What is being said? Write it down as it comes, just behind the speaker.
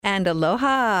And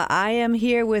aloha, I am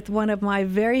here with one of my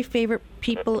very favorite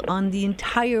people on the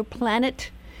entire planet,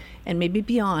 and maybe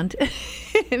beyond,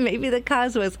 maybe the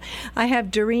cosmos. I have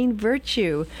Doreen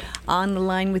Virtue on the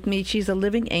line with me. She's a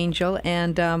living angel,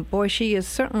 and boy, she is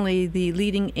certainly the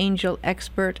leading angel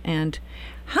expert. And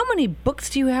how many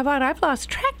books do you have out? I've lost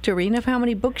track, Doreen, of how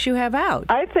many books you have out.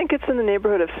 I think it's in the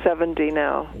neighborhood of 70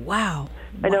 now. Wow.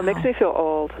 I know, it makes me feel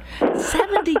old.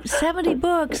 70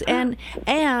 books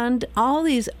and all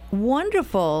these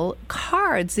wonderful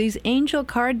cards, these angel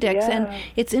card decks. Yeah. And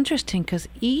it's interesting because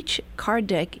each card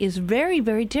deck is very,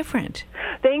 very different.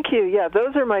 Thank you. Yeah,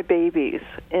 those are my babies.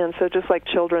 And so just like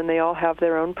children, they all have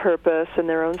their own purpose and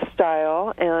their own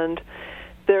style. And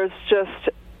there's just...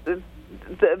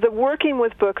 The working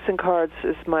with books and cards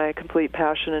is my complete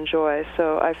passion and joy.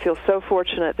 So I feel so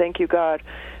fortunate. Thank you, God,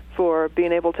 for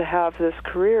being able to have this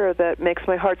career that makes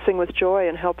my heart sing with joy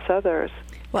and helps others.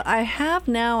 Well, I have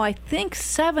now, I think,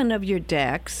 7 of your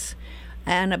decks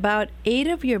and about 8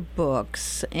 of your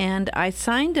books, and I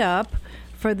signed up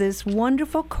for this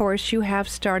wonderful course you have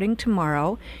starting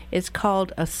tomorrow. It's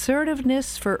called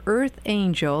Assertiveness for Earth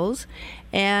Angels,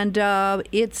 and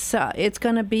it's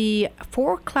going to be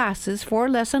 4 classes,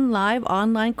 4-lesson live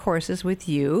online courses with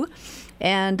you.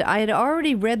 And I had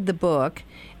already read the book,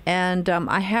 and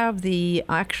I have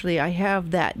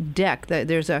that deck.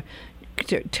 There's a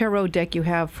tarot deck you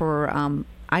have for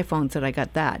iPhones that I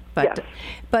got that. But yes.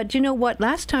 But you know what?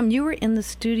 Last time you were in the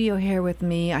studio here with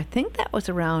me, I think that was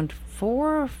around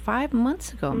 4 or 5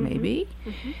 months ago, maybe.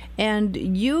 Mm-hmm.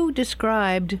 And you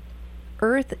described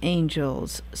Earth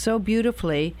Angels so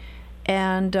beautifully.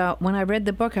 And when I read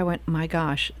the book, I went, my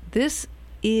gosh, this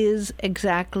is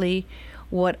exactly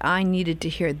what I needed to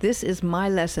hear. This is my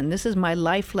lesson. This is my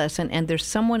life lesson. And there's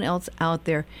someone else out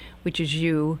there, which is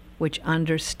you, which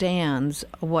understands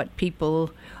what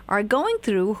people are going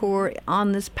through who are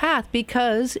on this path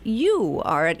because you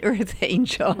are an Earth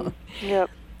Angel. Yep.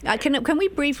 Can we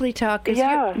briefly talk?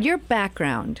 Yeah. Your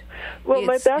background. Well,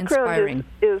 my inspiring. background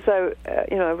is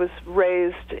I was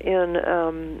raised in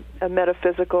a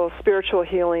metaphysical, spiritual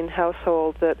healing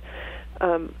household that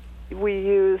we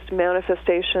used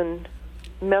manifestation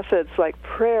methods like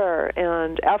prayer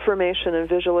and affirmation and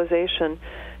visualization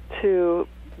to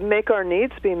make our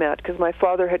needs be met, because my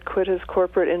father had quit his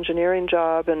corporate engineering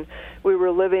job and we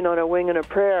were living on a wing and a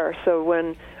prayer. So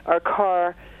when our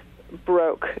car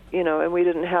broke, and we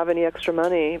didn't have any extra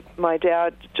money, my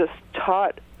dad just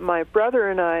taught my brother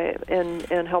and I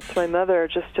and helped my mother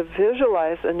just to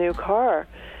visualize a new car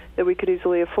that we could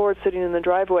easily afford sitting in the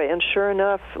driveway. And sure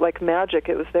enough, like magic,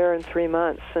 it was there in 3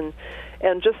 months. And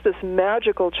just this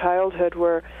magical childhood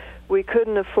where we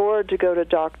couldn't afford to go to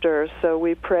doctors, so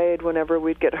we prayed whenever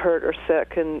we'd get hurt or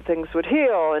sick and things would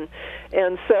heal.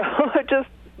 And so I just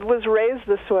was raised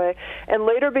this way, and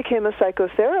later became a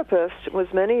psychotherapist, was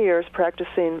many years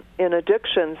practicing in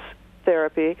addictions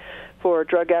therapy for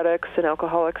drug addicts and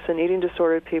alcoholics and eating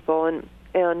disordered people,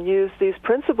 and used these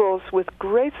principles with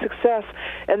great success.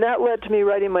 And that led to me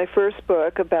writing my first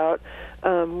book about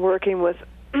working with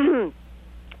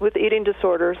with eating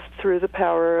disorders through the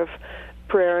power of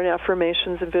prayer and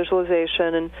affirmations and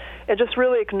visualization, and just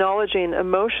really acknowledging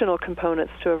emotional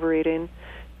components to overeating.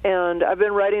 And I've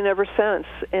been writing ever since,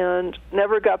 and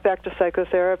never got back to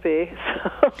psychotherapy.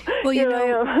 So well,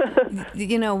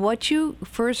 you know what you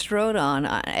first wrote on,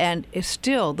 and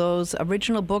still those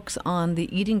original books on the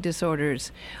eating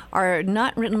disorders are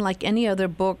not written like any other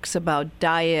books about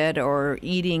diet or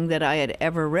eating that I had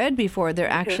ever read before. They're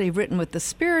actually written with the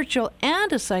spiritual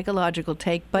and a psychological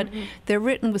take, but they're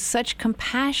written with such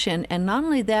compassion, and not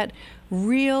only that,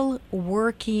 real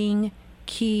working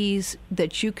keys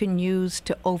that you can use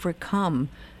to overcome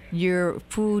your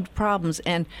food problems.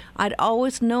 And I'd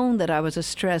always known that I was a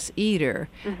stress eater,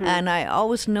 and I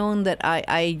always known that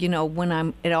I when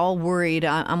I'm at all worried,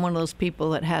 I'm one of those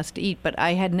people that has to eat, but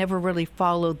I had never really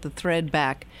followed the thread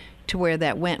back to where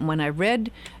that went. When I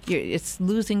read, it's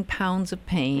losing pounds of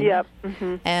pain. Yep.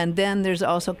 And then there's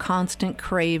also constant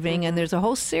craving, and there's a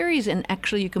whole series, and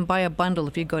actually you can buy a bundle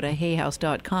if you go to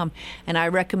hayhouse.com, and I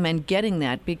recommend getting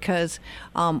that because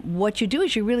what you do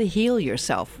is you really heal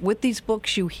yourself. With these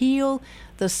books, you heal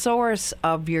the source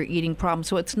of your eating problem.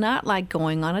 So it's not like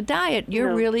going on a diet.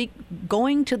 You're really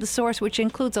going to the source, which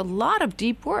includes a lot of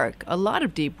deep work,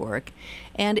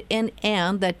 and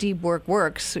that deep work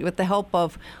works with the help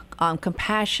of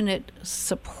compassionate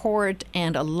support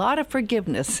and a lot of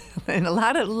forgiveness, and a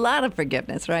lot of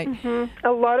forgiveness, right?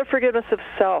 A lot of forgiveness of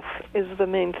self is the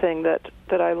main thing that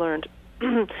I learned.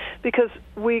 Because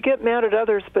we get mad at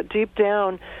others, but deep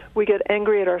down we get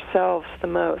angry at ourselves the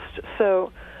most.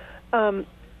 So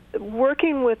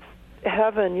working with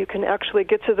heaven. You can actually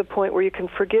get to the point where you can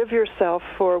forgive yourself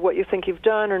for what you think you've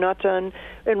done or not done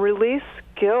and release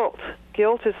guilt.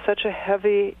 Guilt is such a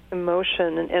heavy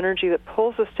emotion and energy that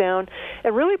pulls us down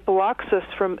and really blocks us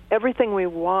from everything we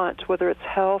want, whether it's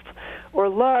health or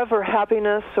love or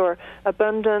happiness or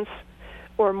abundance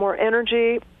or more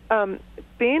energy.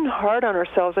 Being hard on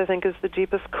ourselves, I think, is the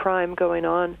deepest crime going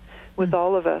on with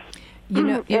all of us.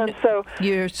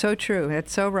 You're so true.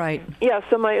 That's so right. Yeah,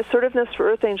 so my Assertiveness for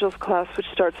Earth Angels class, which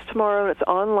starts tomorrow, and it's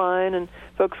online, and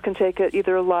folks can take it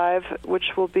either live,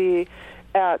 which will be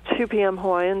at 2 p.m.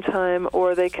 Hawaiian time,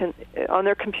 or they can on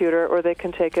their computer, or they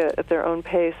can take it at their own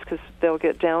pace because they'll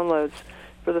get downloads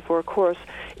for the 4 course.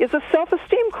 It's a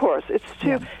self-esteem course. It's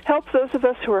to help those of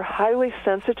us who are highly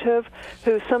sensitive,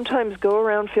 who sometimes go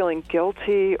around feeling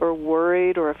guilty or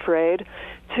worried or afraid,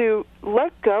 to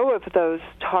let go of those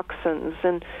toxins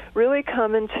and really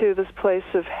come into this place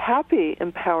of happy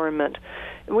empowerment.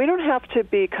 And we don't have to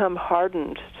become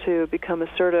hardened to become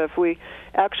assertive. We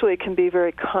actually can be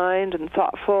very kind and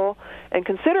thoughtful and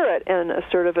considerate and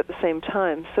assertive at the same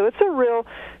time. So it's a real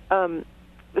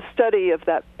study of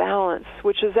that balance,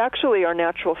 which is actually our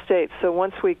natural state. So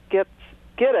once we get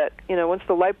it, once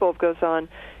the light bulb goes on,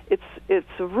 it's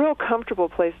a real comfortable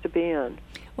place to be in.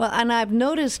 Well, and I've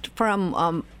noticed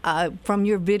from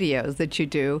your videos that you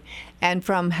do, and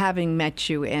from having met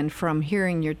you, and from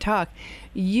hearing your talk,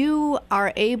 you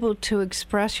are able to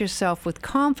express yourself with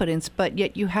confidence, but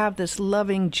yet you have this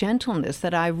loving gentleness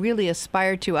that I really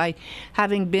aspire to.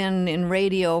 Having been in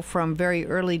radio from very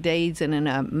early days and in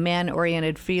a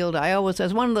man-oriented field, I was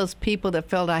one of those people that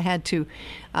felt I had to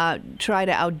try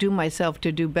to outdo myself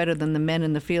to do better than the men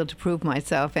in the field to prove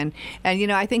myself. And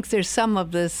I think there's some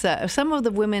of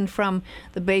the women from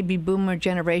the baby boomer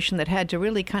generation that had to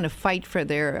really kind of fight for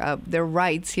their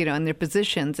rights, and their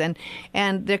positions. And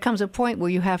there comes a point where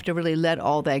you have to really let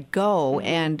all that go.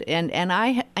 And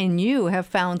I and you have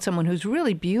found someone who's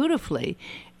really beautifully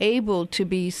able to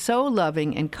be so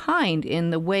loving and kind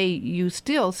in the way you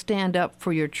still stand up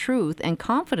for your truth and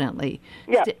confidently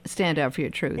stand up for your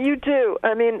truth. You do.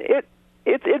 I mean,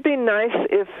 it'd be nice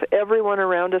if everyone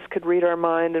around us could read our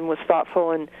mind and was thoughtful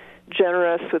and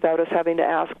generous without us having to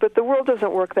ask. But the world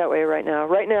doesn't work that way right now.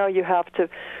 Right now you have to,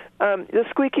 the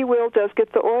squeaky wheel does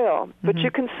get the oil, but you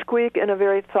can squeak in a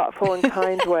very thoughtful and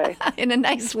kind way. In a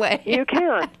nice way. You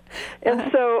can.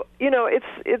 And so,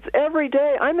 it's every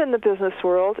day. I'm in the business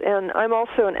world, and I'm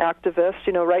also an activist.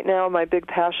 Right now my big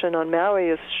passion on Maui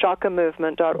is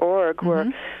shakamovement.org,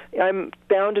 where I'm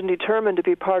bound and determined to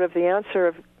be part of the answer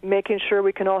of making sure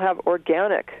we can all have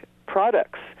organic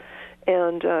products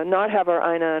and not have our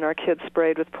Aina and our kids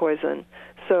sprayed with poison.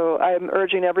 So I'm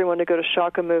urging everyone to go to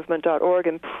shakamovement.org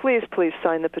and please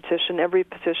sign the petition. Every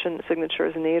petition signature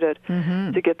is needed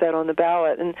to get that on the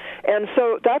ballot. And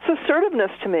so that's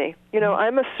assertiveness to me.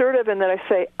 I'm assertive in that I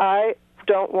say, I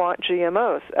don't want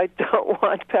GMOs. I don't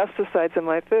want pesticides in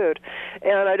my food.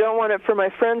 And I don't want it for my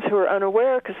friends who are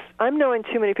unaware, because I'm knowing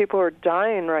too many people who are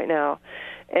dying right now.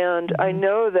 And I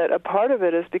know that a part of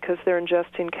it is because they're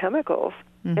ingesting chemicals.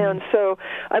 And so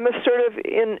I'm assertive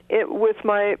in it with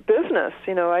my business.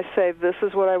 I say, this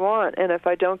is what I want. And if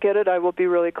I don't get it, I will be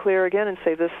really clear again and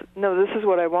say, this is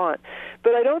what I want.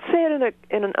 But I don't say it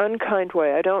in an unkind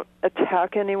way. I don't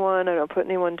attack anyone. I don't put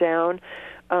anyone down.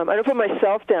 I don't put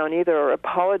myself down either or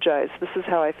apologize. This is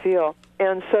how I feel.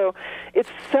 And so it's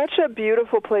such a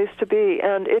beautiful place to be.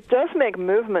 And it does make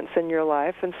movements in your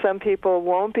life, and some people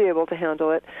won't be able to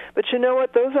handle it. But you know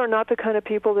what? Those are not the kind of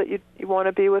people that you want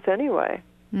to be with anyway.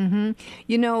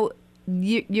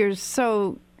 You're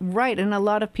so right. And a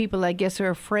lot of people, I guess, are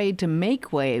afraid to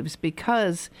make waves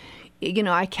because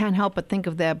I can't help but think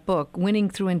of that book, Winning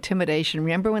Through Intimidation.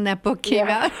 Remember when that book came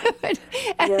out?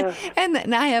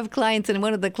 And I have clients, and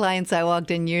one of the clients I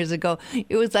walked in years ago,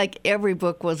 it was like every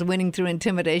book was Winning Through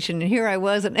Intimidation. And here I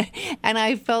was, and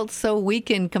I felt so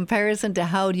weak in comparison to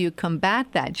how do you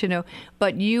combat that,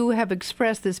 But you have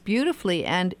expressed this beautifully,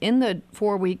 and in the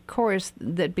 4-week course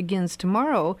that begins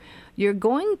tomorrow, you're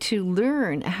going to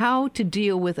learn how to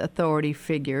deal with authority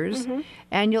figures,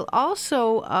 and you'll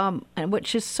also,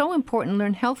 which is so important,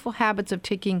 learn healthful habits of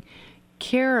taking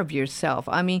care of yourself.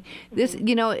 I mean, this,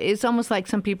 it's almost like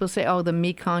some people say, oh, the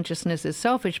me consciousness is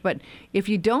selfish, but if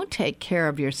you don't take care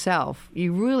of yourself,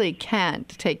 you really can't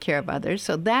take care of others.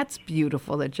 So that's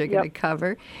beautiful that you're going to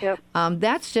cover.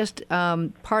 That's just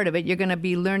part of it. You're going to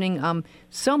be learning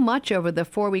so much over the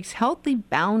 4 weeks, healthy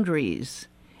boundaries.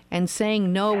 And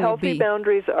saying no will be... Healthy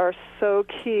boundaries are so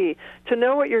key. To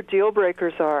know what your deal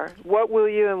breakers are. What will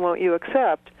you and won't you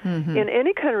accept in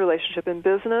any kind of relationship, in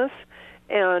business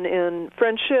and in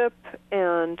friendship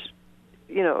and,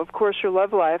 of course, your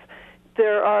love life.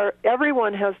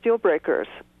 everyone has deal breakers.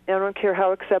 I don't care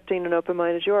how accepting and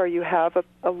open-minded you are. You have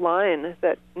a line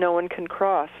that no one can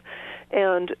cross,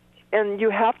 and you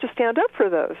have to stand up for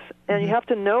those, and you have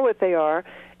to know what they are,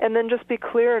 and then just be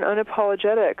clear and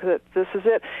unapologetic that this is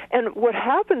it. And what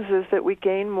happens is that we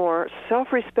gain more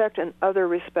self-respect and other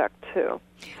respect, too.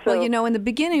 So, well, in the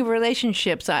beginning of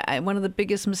relationships, one of the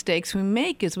biggest mistakes we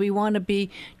make is we want to be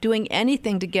doing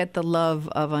anything to get the love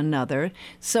of another.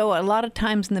 So a lot of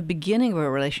times in the beginning of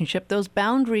a relationship, those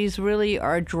boundaries really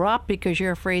are dropped because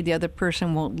you're afraid the other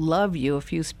person won't love you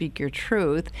if you speak your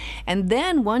truth. And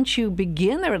then once you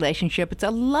begin the relationship, it's a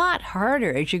lot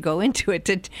harder as you go into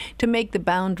it to make the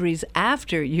boundaries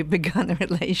after you've begun the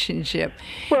relationship.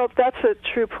 Well, that's a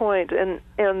true point. And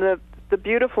the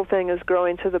beautiful thing is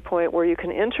growing to the point where you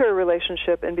can enter a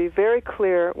relationship and be very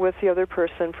clear with the other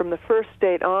person from the first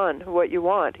date on what you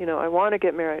want. I want to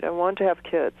get married. I want to have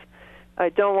kids. I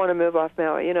don't want to move off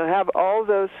Maui. Have all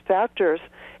those factors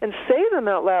and say them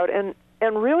out loud and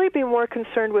really be more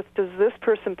concerned with, does this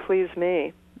person please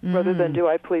me rather than do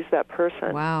I please that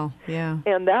person? Wow, yeah.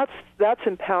 And that's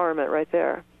empowerment right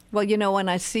there. Well, when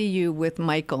I see you with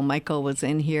Michael was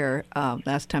in here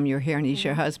last time you were here, and he's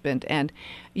your husband, and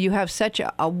you have such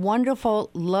a wonderful,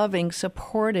 loving,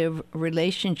 supportive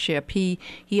relationship. He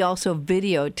also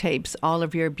videotapes all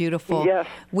of your beautiful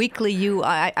weekly.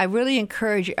 I really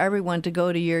encourage everyone to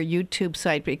go to your YouTube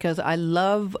site because I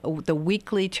love the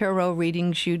weekly tarot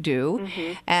readings you do,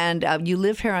 and you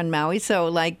live here on Maui, so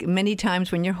like many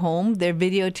times when you're home, they're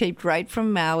videotaped right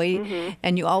from Maui,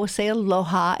 and you always say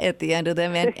aloha at the end of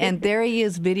them, and there he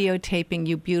is videotaping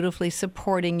you beautifully,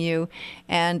 supporting you,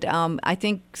 and I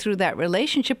think through that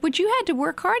relationship, which you had to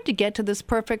work hard to get to this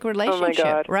perfect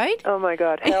relationship, right? Oh my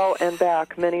God, hell and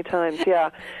back many times.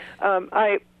 Yeah, I'm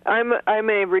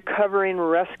a recovering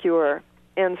rescuer,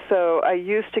 and so I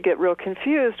used to get real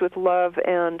confused with love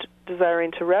and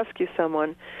desiring to rescue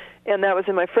someone, and that was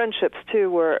in my friendships too,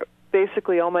 where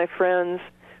basically all my friends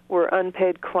were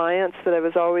unpaid clients that I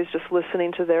was always just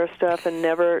listening to their stuff and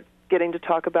never getting to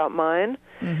talk about mine.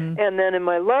 And then in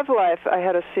my love life, I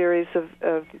had a series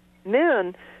of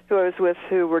men who I was with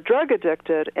who were drug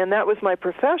addicted, and that was my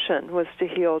profession, was to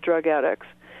heal drug addicts.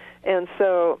 And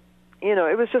so,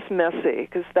 it was just messy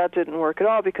because that didn't work at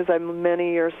all because I'm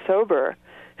many years sober.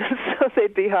 So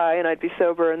they'd be high and I'd be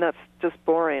sober, and that's just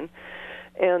boring.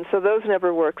 And so those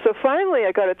never worked. So finally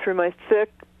I got it through my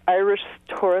thick Irish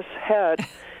Taurus head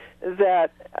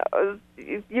that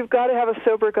you've got to have a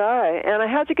sober guy. And I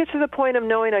had to get to the point of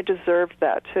knowing I deserved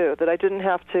that, too, that I didn't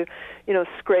have to,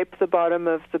 scrape the bottom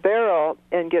of the barrel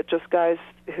and get just guys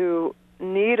who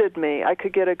needed me. I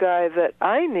could get a guy that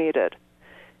I needed.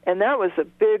 And that was a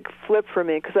big flip for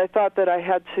me because I thought that I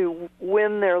had to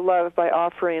win their love by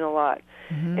offering a lot.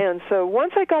 And so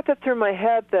once I got that through my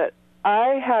head that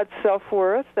I had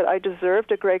self-worth, that I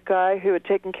deserved a great guy who had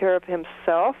taken care of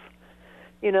himself,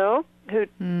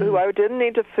 who I didn't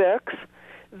need to fix,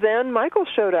 then Michael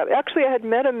showed up. Actually, I had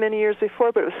met him many years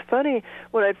before, but it was funny.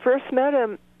 When I first met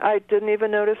him, I didn't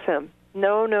even notice him.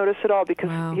 No notice at all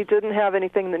because he didn't have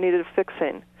anything that needed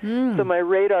fixing. So my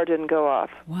radar didn't go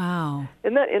off. Wow.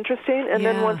 Isn't that interesting? And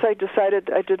then once I decided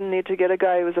I didn't need to get a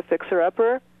guy who was a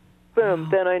fixer-upper, boom,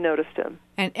 then I noticed him.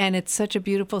 And it's such a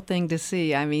beautiful thing to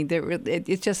see. I mean,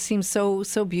 it just seems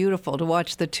so beautiful to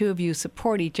watch the two of you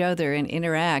support each other and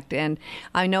interact. And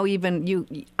I know even you,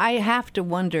 I have to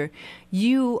wonder,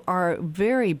 you are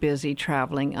very busy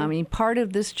traveling. I mean, part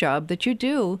of this job that you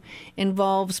do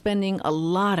involves spending a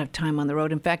lot of time on the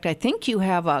road. In fact, I think you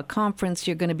have a conference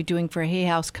you're going to be doing for Hay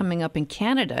House coming up in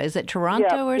Canada. Is it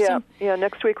Toronto or something? Yeah,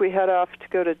 next week we head off to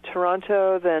go to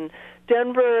Toronto, then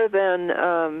Denver, then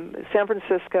San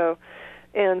Francisco,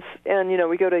 and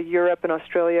we go to Europe and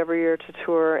Australia every year to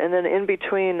tour, and then in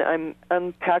between I'm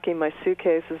unpacking my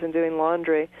suitcases and doing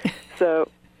laundry. So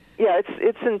yeah,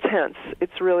 it's intense.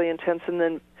 It's really intense, and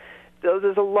then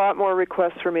there's a lot more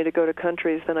requests for me to go to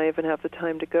countries than I even have the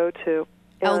time to go to.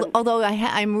 Although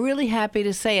I'm really happy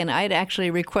to say, and I'd actually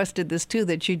requested this too,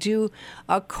 that you do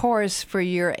a course for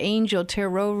your angel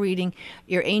tarot reading,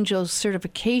 your angel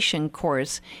certification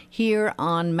course here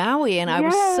on Maui, and I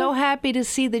was so happy to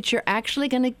see that you're actually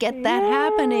going to get that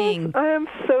happening. I am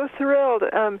so thrilled.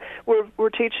 We're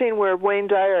teaching where Wayne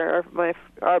Dyer,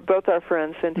 both our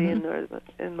friends, Cindy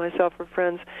and myself are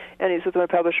friends, and he's with my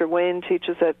publisher. Wayne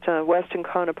teaches at Weston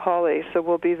Kaanapali, so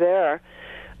we'll be there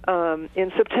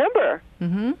in September.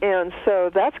 And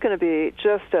so that's going to be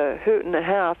just a hoot and a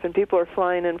half, and people are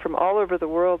flying in from all over the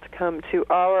world to come to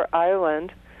our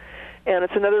island. And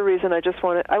it's another reason I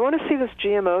want to see this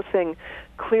GMO thing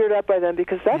cleared up by them,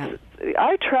 because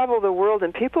I travel the world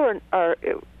and people are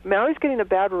Maui's getting a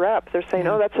bad rep. They're saying,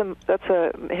 oh, that's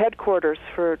a headquarters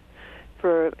for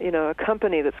a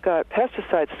company that's got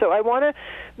pesticides. So I want to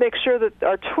make sure that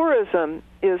our tourism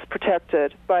is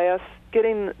protected by us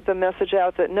getting the message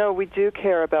out that, no, we do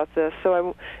care about this. So I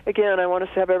want us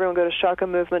to have everyone go to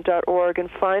shakamovement.org and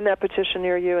find that petition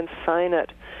near you and sign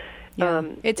it. Yeah.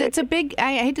 It's a big,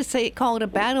 I hate to call it a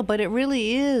battle, but it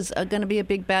really is going to be a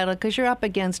big battle, because you're up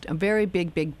against very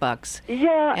big bucks.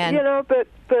 Yeah, and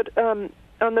but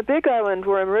on the Big Island,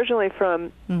 where I'm originally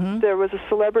from, there was a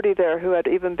celebrity there who had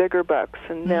even bigger bucks,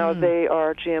 and now they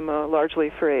are GMO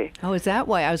largely free. Oh, is that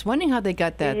why? I was wondering how they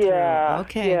got that through.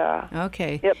 Okay. Yeah.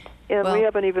 Okay. Yep. And we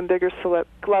have an even bigger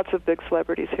lots of big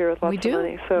celebrities here with lots of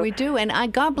money. So we do,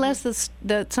 and God bless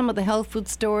some of the health food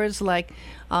stores, like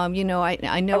I know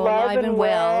Alive and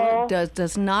Well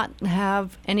does not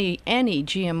have any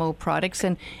GMO products,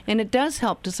 and it does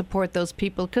help to support those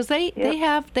people, because they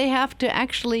have to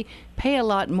actually pay a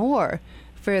lot more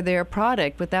for their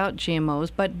product without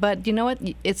GMOs, but you know what?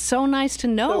 It's so nice to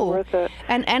know. So worth it.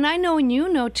 And I know, and you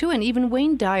know too, and even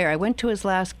Wayne Dyer, I went to his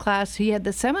last class. He had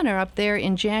the seminar up there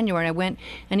in January. I went,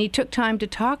 and he took time to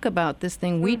talk about this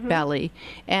thing, wheat belly,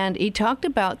 and he talked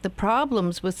about the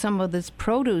problems with some of this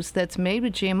produce that's made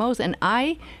with GMOs. And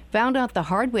I found out the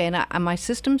hard way, and my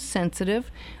system's sensitive,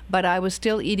 but I was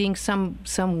still eating some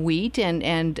wheat and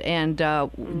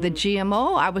the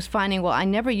GMO. I was finding, well, I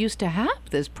never used to have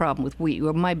this problem with wheat,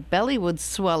 where my belly would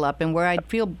swell up and where I'd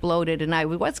feel bloated,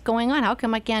 and what's going on? How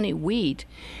come I can't eat wheat?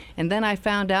 And then I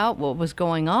found out what was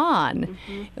going on,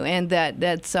 and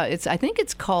that's I think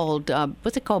it's called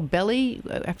what's it called? Belly?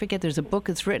 I forget. There's a book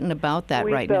that's written about that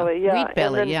Wheat right belly, now. Yeah. Wheat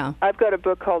belly, yeah. I've got a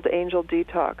book called Angel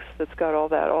Detox that's got all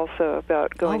that also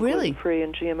about going gluten-free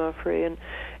and GMO-free,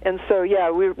 and so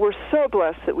we're so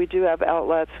blessed that we do have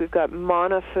outlets. We've got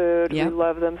Mana Food. Yep. We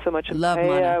love them so much. Love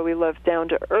Mana. We love Down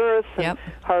to Earth and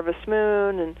Harvest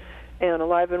Moon and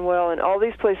Alive and Well, and all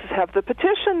these places have the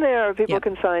petition there. People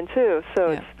can sign too. So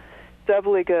it's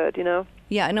doubly good,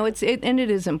 Yeah, no, it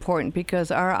is important, because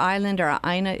our island, our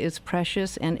Aina, is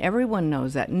precious, and everyone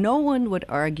knows that. No one would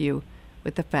argue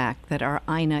with the fact that our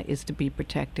Aina is to be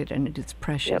protected, and it is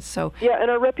precious. Yep. So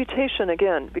and our reputation,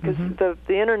 again, because the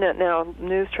internet now,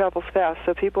 news travels fast.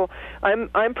 So people,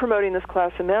 I'm promoting this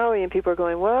class in Maui, and people are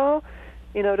going, well,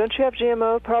 don't you have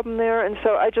GMO problem there? And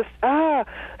so I just,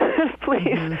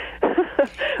 please.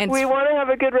 We want to have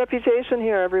a good reputation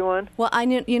here, everyone. Well,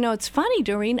 it's funny,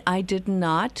 Doreen, I did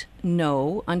not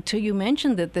know until you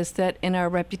mentioned that in our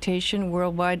reputation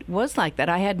worldwide was like that.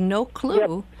 I had no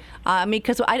clue.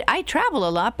 Because I travel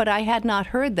a lot, but I had not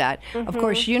heard that. Of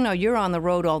course, you're on the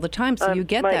road all the time, so you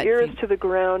get that. My ear is to the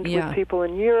ground with people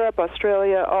in Europe,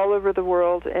 Australia, all over the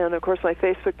world, and of course my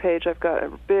Facebook page, I've got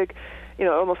a big,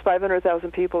 almost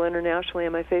 500,000 people internationally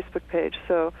on my Facebook page,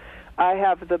 so I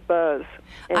have the buzz.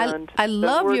 And I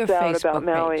love your Facebook out about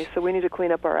Maui, page. So we need to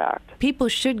clean up our act. People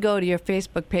should go to your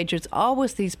Facebook page. It's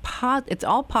always it's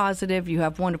all positive. You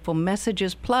have wonderful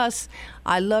messages. Plus,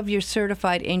 I love your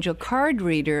Certified Angel Card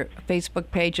Reader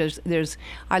Facebook page.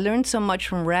 I learned so much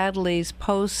from Radley's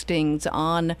postings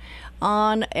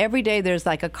on every day. There's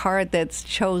like a card that's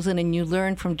chosen, and you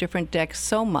learn from different decks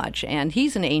so much. And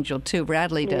he's an angel too.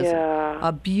 Radley does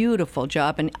a beautiful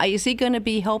job. And is he going to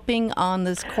be helping on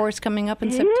this course coming up in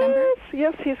September?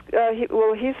 Yes.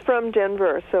 He's from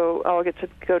Denver, so I'll get to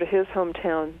go to his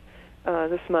hometown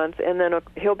this month, and then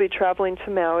he'll be traveling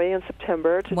to Maui in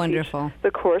September to teach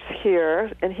the course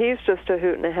here, and he's just a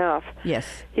hoot and a half. Yes.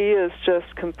 He is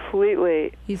just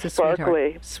completely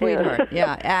sparkly. Sweetheart.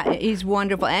 Yeah, he's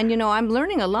wonderful. And, I'm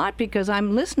learning a lot because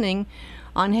I'm listening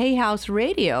on Hay House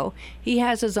Radio. He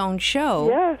has his own show.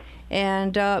 Yes.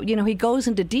 And, he goes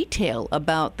into detail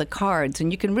about the cards,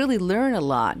 and you can really learn a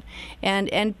lot.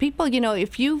 And people,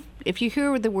 if you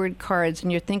hear the word cards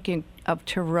and you're thinking of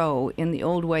tarot in the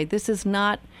old way, this is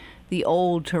not the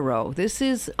old tarot. This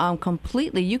is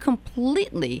you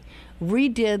completely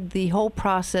redid the whole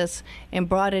process and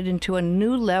brought it into a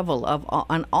new level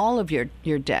on all of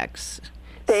your decks.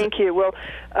 Thank you. Well,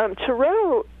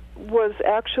 tarot was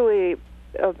actually,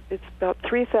 it's about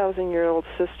 3,000-year-old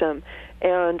system,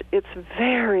 and it's a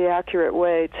very accurate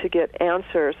way to get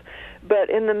answers. But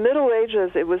in the Middle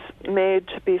Ages, it was made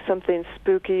to be something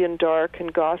spooky and dark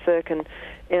and gothic, and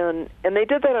they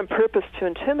did that on purpose to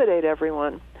intimidate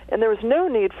everyone. And there was no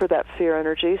need for that fear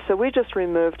energy, so we just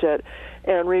removed it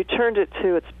and returned it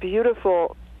to its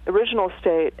beautiful original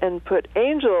state and put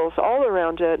angels all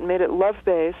around it and made it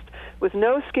love-based with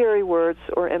no scary words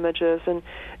or images.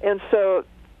 And so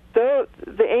the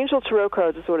Angel Tarot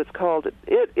cards is what it's called.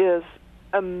 It is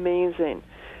amazing.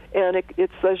 And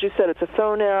it's, as you said, it's a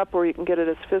phone app, or you can get it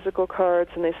as physical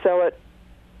cards, and they sell it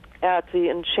at the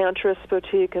Enchantress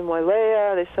Boutique in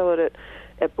Wailea. They sell it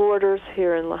at Borders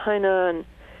here in Lahaina, and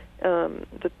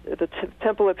the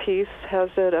Temple of Peace has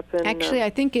it up in... Actually, I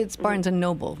think it's Barnes &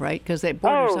 Noble, right? Because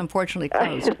Borders unfortunately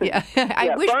closed. Yeah,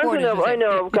 I wish Barnes Borders Noble, was I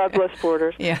know, God bless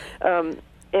Borders. Yeah.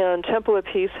 And Temple of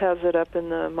Peace has it up in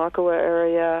the Makawa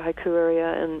area, Haiku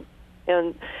area,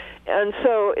 and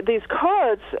so these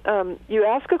cards, you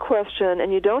ask a question,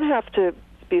 and you don't have to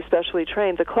be specially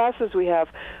trained. The classes we have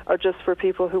are just for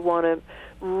people who want to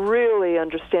really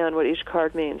understand what each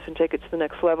card means and take it to the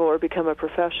next level or become a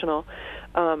professional.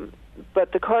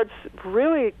 But the cards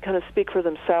really kind of speak for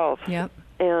themselves. Yep.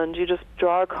 And you just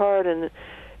draw a card,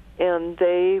 and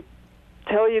they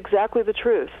tell you exactly the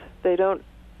truth. They don't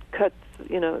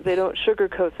they don't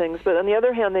sugarcoat things, but on the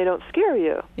other hand, they don't scare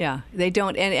you. Yeah, they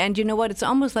don't. And you know what? It's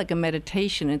almost like a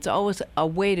meditation. It's always a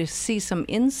way to see some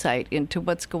insight into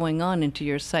what's going on into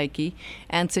your psyche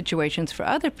and situations for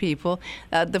other people.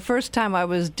 The first time I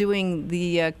was doing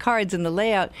the cards and the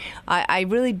layout, I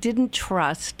really didn't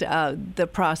trust the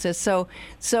process. So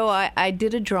I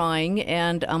did a drawing,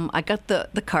 and I got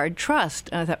the card trust.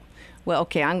 And I thought, well,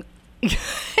 okay,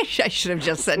 I should have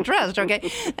just said trust,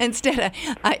 okay? Instead,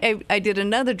 I did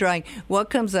another drawing. What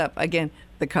comes up? Again,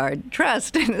 the card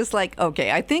trust. And it's like,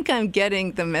 okay, I think I'm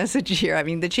getting the message here. I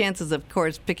mean, the chances, of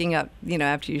course, picking up,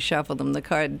 after you shuffle them, the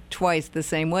card twice the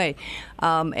same way.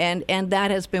 And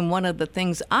that has been one of the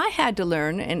things I had to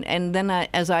learn. And then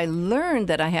as I learned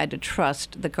that I had to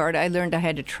trust the card, I learned I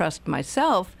had to trust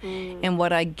myself and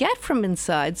what I get from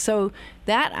inside. So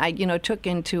that I, took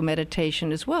into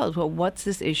meditation as well. Well, what's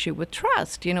this issue with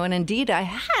trust? And indeed I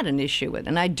had an issue with,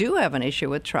 and I do have an issue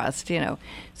with trust,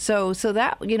 So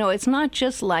that, it's not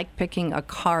just like picking a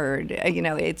card,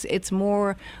 it's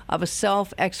more of a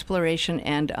self-exploration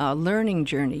and a learning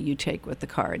journey you take with the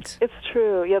cards. It's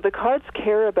true. Yeah, the cards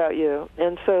care about you,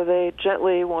 and so they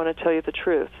gently want to tell you the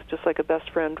truth, just like a best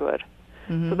friend would.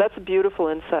 So that's a beautiful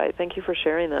insight. Thank you for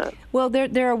sharing that. Well,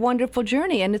 they're a wonderful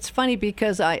journey, and it's funny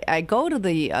because I go to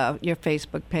your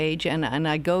Facebook page and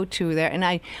I go to there, and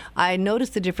I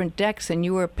noticed the different decks, and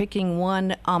you were picking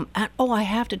one. I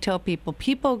have to tell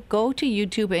people go to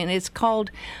YouTube, and it's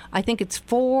called, I think it's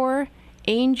 4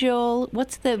 Angel,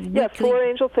 what's the weekly? Yeah, 4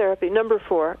 Angel Therapy, number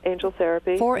 4, Angel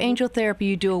Therapy. 4 Angel Therapy,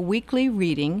 you do a weekly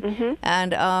reading,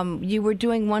 and you were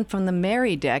doing one from the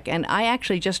Mary deck, and I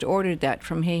actually just ordered that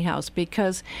from Hay House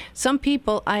because some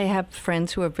people, I have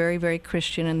friends who are very, very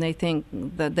Christian, and they think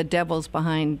the devil's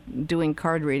behind doing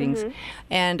card readings.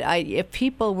 And if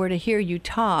people were to hear you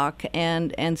talk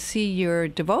and see your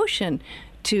devotion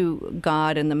to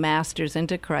God and the masters and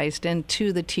to Christ and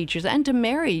to the teachers and to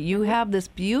Mary, you have this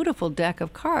beautiful deck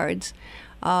of cards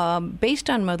based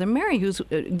on Mother Mary, who's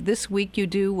this week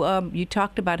you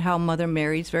talked about how Mother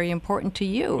Mary is very important to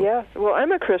you. Yes. Well,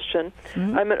 I'm a Christian.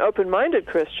 I'm an open-minded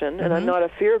Christian, and I'm not a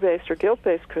fear-based or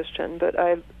guilt-based Christian, but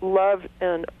I love,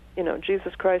 and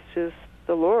Jesus Christ is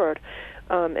the Lord.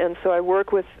 And so I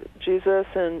work with Jesus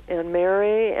and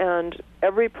Mary, and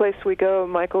every place we go,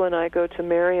 Michael and I go to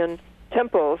Marian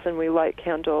temples, and we light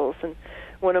candles. And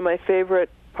one of my favorite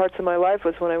parts of my life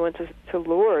was when I went to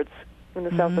Lourdes in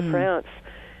the south of France,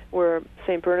 where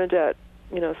St. Bernadette,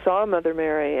 saw Mother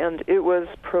Mary, and it was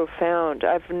profound.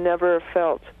 I've never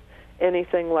felt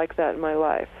anything like that in my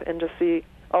life. And to see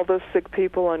all those sick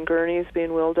people on gurneys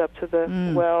being wheeled up to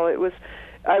the well,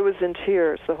 I was in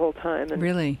tears the whole time. And,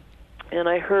 really? And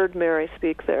I heard Mary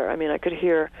speak there. I mean, I could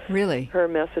hear her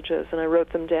messages, and I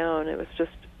wrote them down. It was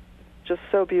just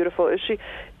so beautiful.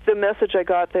 The message I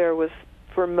got there was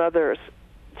for mothers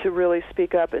to really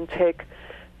speak up and take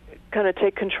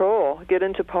control, get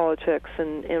into politics,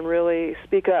 and really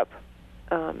speak up,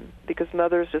 because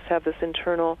mothers just have this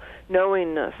internal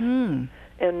knowingness and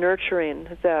nurturing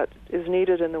that is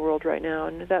needed in the world right now,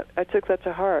 and that I took that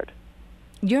to heart.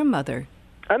 Your mother.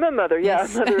 I'm a mother,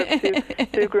 yes. I'm a mother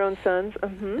of two grown sons.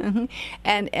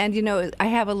 And I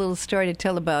have a little story to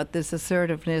tell about this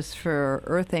assertiveness for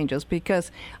Earth Angels,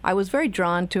 because I was very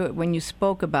drawn to it when you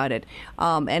spoke about it.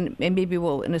 And maybe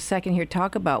we'll, in a second here,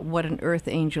 talk about what an Earth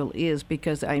Angel is,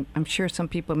 because I'm sure some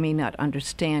people may not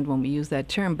understand when we use that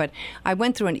term. But I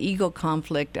went through an ego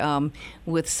conflict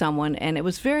with someone, and it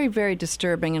was very, very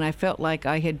disturbing, and I felt like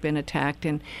I had been attacked.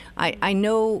 And I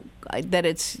know that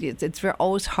it's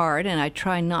always hard, and I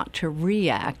try not to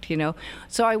react,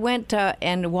 So I went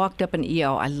and walked up an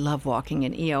EO. I love walking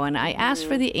in EO. And I asked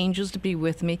for the angels to be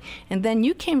with me. And then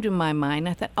you came to my mind.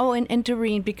 I thought, and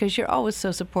Doreen, because you're always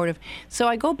so supportive. So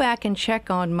I go back and check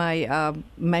on my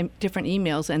my different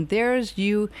emails. And there's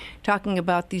you talking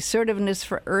about the Assertiveness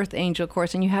for Earth Angel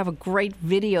course. And you have a great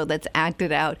video that's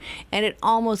acted out. And it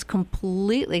almost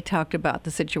completely talked about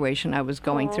the situation I was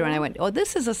going through. And I went,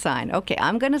 this is a sign. Okay,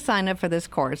 I'm going to sign up for this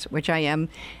course, which I am,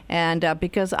 and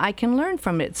because I can learn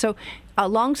from it. So,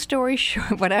 long story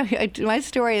short, my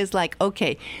story is like,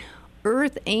 okay,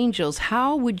 Earth Angels,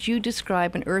 how would you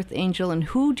describe an Earth Angel, and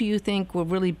who do you think will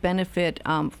really benefit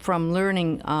from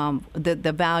learning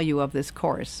the value of this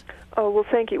course? Oh, well,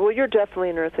 thank you. Well, you're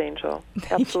definitely an Earth Angel.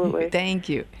 Absolutely. Thank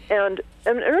you. And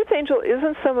an Earth Angel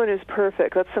isn't someone who's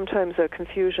perfect. That's sometimes a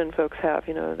confusion folks have.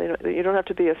 You don't have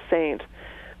to be a saint.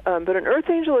 But an Earth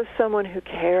Angel is someone who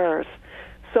cares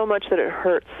so much that it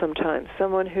hurts sometimes,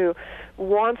 someone who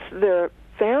wants their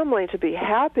family to be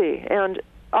happy. And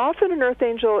often an Earth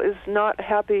Angel is not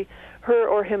happy, her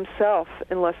or himself,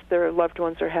 unless their loved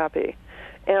ones are happy.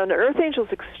 And an Earth Angel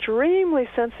is extremely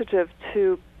sensitive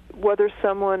to whether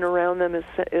someone around them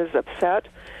is upset.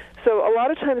 So a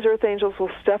lot of times Earth Angels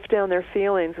will stuff down their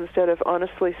feelings instead of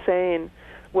honestly saying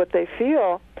what they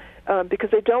feel because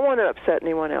they don't want to upset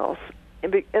anyone else.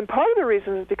 And part of the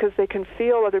reason is because they can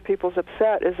feel other people's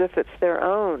upset as if it's their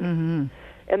own. Mm-hmm.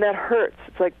 And that hurts.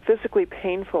 It's like physically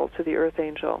painful to the Earth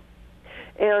Angel.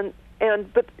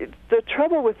 But the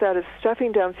trouble with that is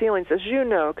stuffing down feelings, as you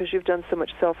know, because you've done so much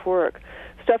self-work.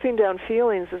 Stuffing down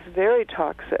feelings is very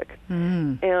toxic.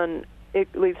 Mm. And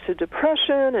it leads to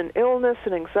depression and illness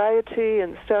and anxiety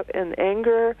and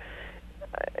anger.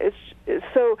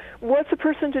 So what's a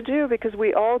person to do? Because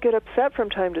we all get upset from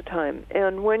time to time.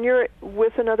 And when you're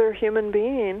with another human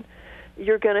being,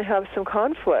 you're going to have some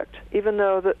conflict. Even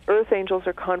though the Earth Angels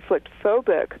are conflict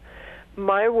phobic,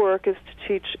 my work is to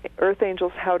teach Earth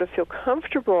Angels how to feel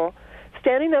comfortable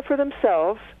standing up for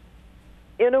themselves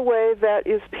in a way that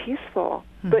is peaceful,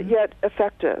 but yet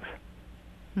effective.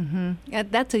 Mm-hmm. Yeah,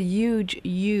 that's a huge,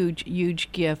 huge,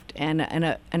 huge gift and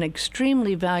an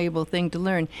extremely valuable thing to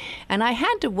learn. And I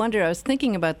had to wonder, I was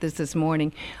thinking about this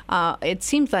morning, it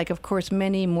seems like, of course,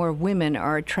 many more women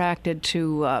are attracted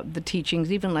to the teachings,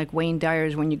 even like Wayne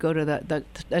Dyer's when you go to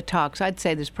the talks. I'd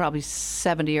say there's probably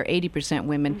 70 or 80%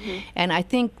 women. Mm-hmm. And I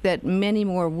think that many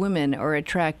more women are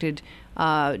attracted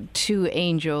to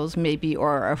angels, maybe,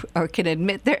 or can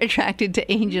admit they're attracted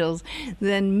to angels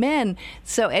than men.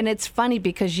 So, and it's funny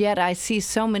because yet I see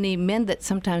so many men that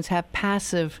sometimes have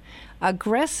passive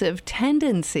aggressive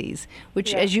tendencies,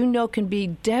 which, as you know, can be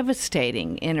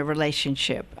devastating in a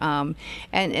relationship.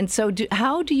 And so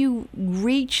how do you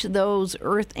reach those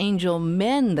Earth Angel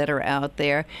men that are out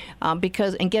there and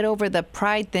get over the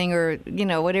pride thing or,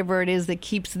 whatever it is that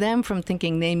keeps them from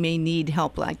thinking they may need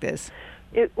help like this?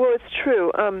 Well, it's true.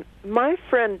 My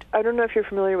friend, I don't know if you're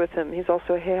familiar with him. He's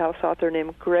also a Hay House author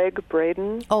named Greg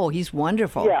Braden. Oh, he's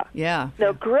wonderful. Yeah.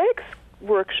 Now, Greg's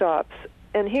workshops,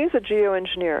 and he's a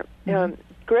geoengineer. Mm-hmm.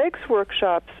 Greg's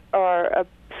workshops are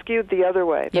skewed the other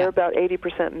way. They're about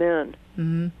 80% men.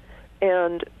 Mm-hmm.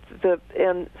 And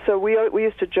so we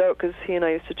used to joke because he and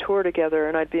I used to tour together,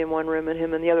 and I'd be in one room and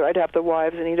him in the other. I'd have the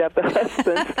wives and he'd have the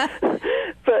husbands.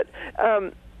 But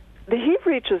he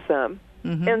reaches them.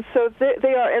 Mm-hmm. And so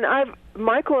they are, and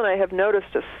Michael and I have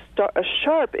noticed a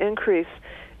sharp increase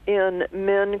in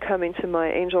men coming to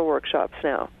my angel workshops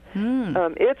now.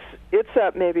 Mm. It's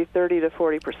up maybe 30 to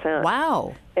 40%.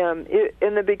 Wow!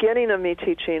 In the beginning of me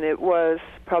teaching, it was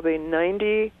probably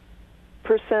 90%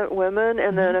 women,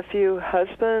 and then a few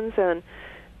husbands, and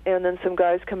then some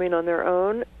guys coming on their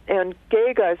own. And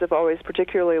gay guys have always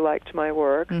particularly liked my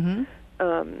work.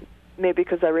 Mm-hmm. Maybe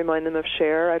because I remind them of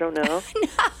Cher, I don't know.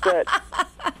 But,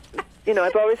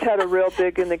 I've always had a real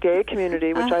big in the gay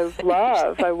community, which I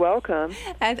love, I welcome.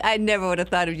 I never would have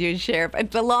thought of you as Cher,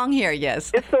 but the long hair, yes.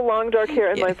 It's the long, dark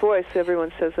hair and my voice,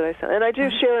 everyone says that I sound. And I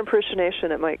do Cher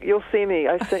impersonation you'll see me.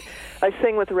 I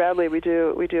sing with Radley. We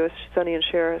do a Sonny and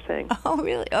Cher thing. Oh,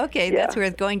 really? Okay, that's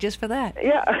worth going just for that.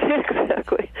 Yeah,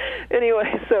 exactly.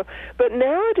 Anyway, but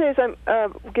nowadays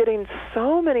I'm getting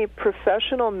so many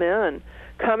professional men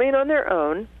coming on their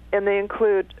own, and they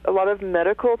include a lot of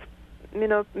medical,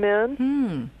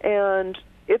 men, and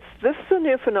this is a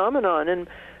new phenomenon, and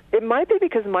it might be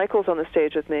because Michael's on the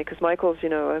stage with me, because Michael's,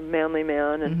 a manly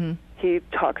man, and he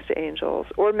talks to angels,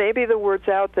 or maybe the word's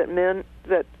out that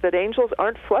that angels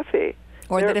aren't fluffy.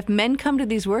 Or that if men come to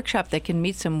these workshops, they can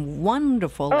meet some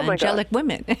wonderful angelic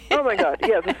women. Oh my God,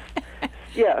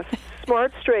 yes.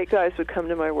 smart straight guys would come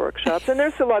to my workshops, and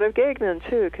there's a lot of gay men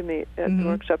too who can meet at the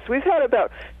workshops. We've had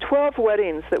about 12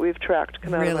 weddings that we've tracked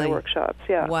come out of my workshops.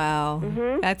 Yeah. Wow.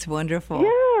 That's wonderful.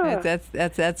 Yeah.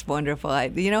 That's wonderful.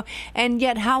 And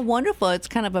yet how wonderful. It's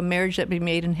kind of a marriage that be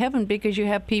made in heaven because you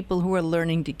have people who are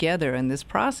learning together in this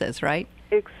process, right?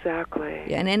 Exactly.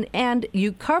 Yeah, and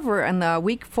you cover in the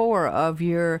week 4 of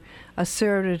your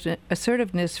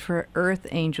Assertiveness for Earth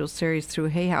Angels series through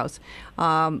Hay House.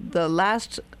 The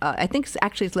last, I think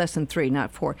it's lesson 3,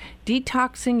 not 4.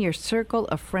 Detoxing your circle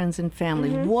of friends and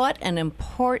family. What an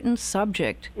important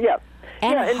subject. Yeah.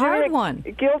 And a hard one.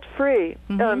 Guilt-free.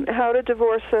 How to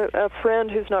divorce a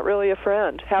friend who's not really a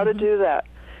friend. How to do that.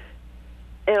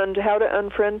 And how to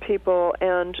unfriend people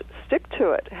and stick to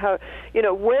it. How,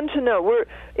 when to know. We're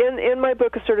in my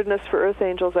book Assertiveness for Earth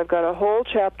Angels. I've got a whole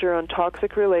chapter on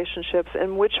toxic relationships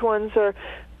and which ones are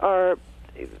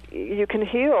you can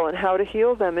heal and how to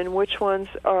heal them, and which ones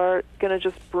are going to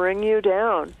just bring you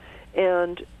down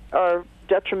and are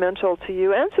detrimental to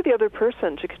you and to the other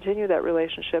person to continue that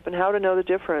relationship, and how to know the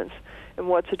difference and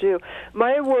what to do.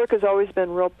 My work has always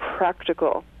been real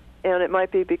practical. And it might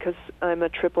be because I'm a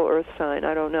triple earth sign.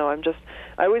 I don't know.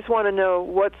 I always want to know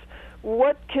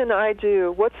what can I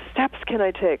do? What steps can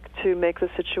I take to make the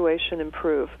situation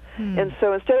improve? And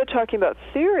so instead of talking about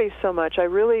theory so much, I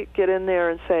really get in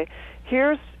there and say,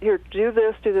 here, do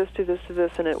this, do this, do this, do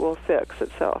this, and it will fix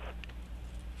itself.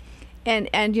 And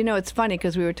it's funny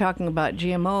because we were talking about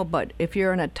GMO, but if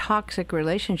you're in a toxic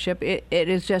relationship, it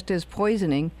is just as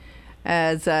poisoning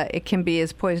as it can be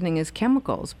as poisoning as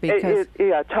chemicals. Because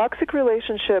toxic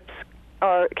relationships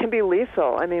can be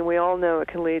lethal. I mean, we all know it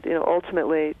can lead,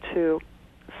 ultimately to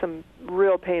some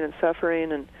real pain and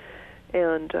suffering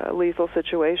and lethal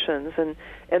situations. And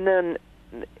then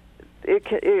it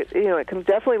can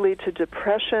definitely lead to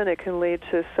depression. It can lead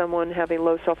to someone having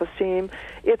low self-esteem.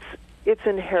 It's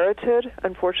inherited.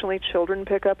 Unfortunately, children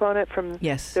pick up on it from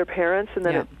their parents, and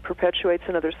then it perpetuates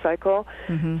another cycle.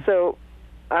 So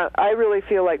I really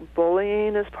feel like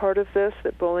bullying is part of this,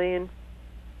 that bullying,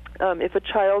 if a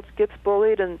child gets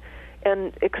bullied and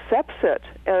accepts it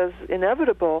as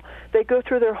inevitable, they go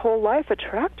through their whole life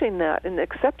attracting that and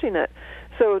accepting it.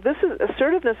 So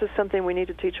assertiveness is something we need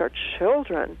to teach our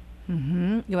children.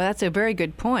 Well, that's a very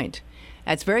good point.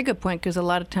 That's a very good point because a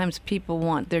lot of times people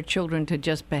want their children to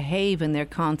just behave, and they're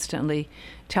constantly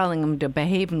telling them to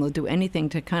behave, and they'll do anything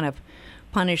to kind of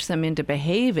punish them into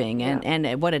behaving,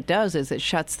 and what it does is it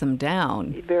shuts them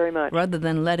down very much, rather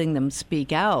than letting them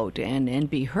speak out and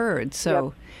be heard.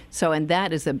 So and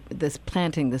that is this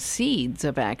planting the seeds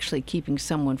of actually keeping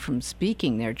someone from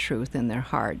speaking their truth in their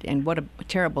heart. And what a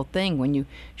terrible thing when you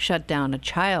shut down a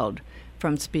child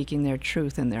from speaking their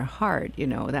truth in their heart.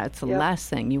 That's the last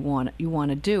thing you want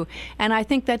to do. And I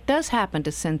think that does happen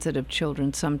to sensitive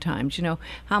children sometimes.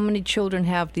 How many children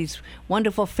have these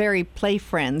wonderful fairy play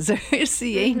friends, or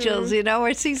see angels,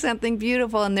 or see something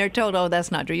beautiful, and they're told, oh,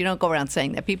 that's not true. You don't go around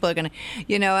saying that. People are going to,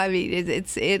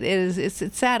 it's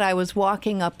sad. I was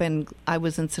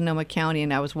in Sonoma County,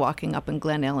 and I was walking up in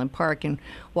Glen Ellen Park and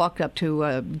walked up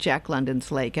to Jack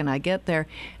London's lake, and I get there,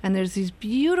 and there's these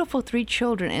beautiful 3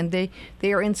 children, and they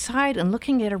are inside and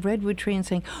looking at a redwood tree and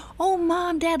saying, oh,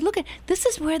 Mom, Dad, look this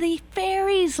is where the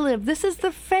fairies live. This is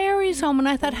the fairies' home. And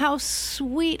I thought, how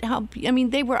sweet,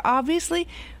 they were obviously,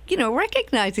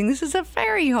 recognizing this is a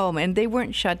fairy home, and they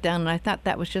weren't shut down. And I thought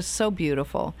that was just so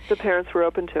beautiful. The parents were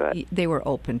open to it. They were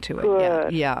open to it.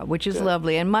 Good. Yeah, which is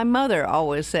lovely. And my mother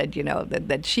always said,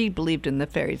 that she believed in the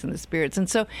fairies and the spirits. And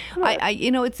so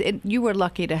you were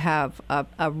lucky to have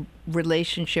a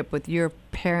relationship with your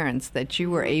parents that you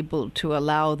were able to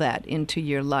allow that into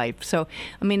your life. So,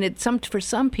 for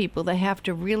some people, they have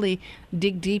to really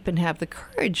dig deep and have the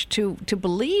courage to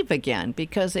believe again,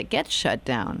 because it gets shut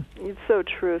down. It's so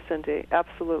true, Cindy.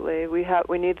 Absolutely.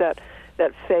 We need that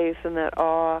faith and that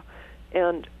awe.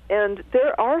 And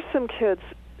there are some kids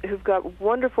who've got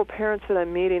wonderful parents that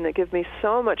I'm meeting that give me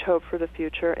so much hope for the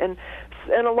future. And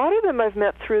a lot of them I've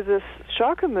met through this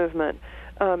Shaka movement.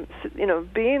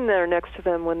 Being there next to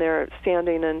them when they're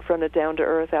standing in front of Down to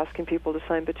Earth asking people to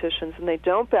sign petitions, and they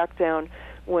don't back down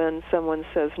when someone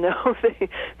says no. They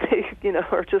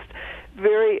are just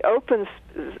very open,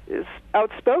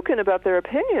 outspoken about their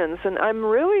opinions. And I'm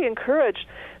really encouraged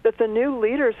that the new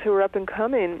leaders who are up and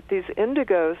coming, these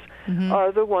indigos,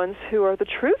 are the ones who are the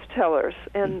truth tellers.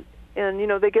 And And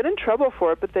they get in trouble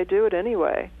for it, but they do it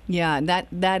anyway. Yeah,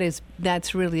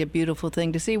 that's really a beautiful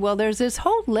thing to see. Well, there's this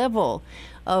whole level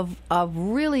of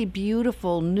really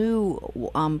beautiful,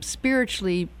 new,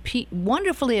 spiritually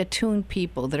wonderfully attuned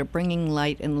people that are bringing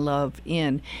light and love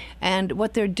in, and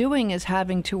what they're doing is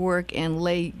having to work and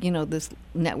lay this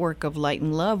network of light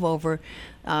and love over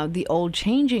the old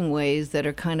changing ways that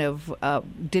are kind of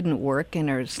didn't work and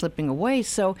are slipping away.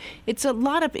 So it's a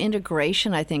lot of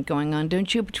integration, I think, going on,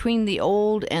 don't you, between the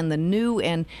old and the new,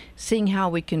 and seeing how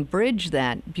we can bridge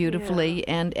that beautifully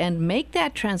and make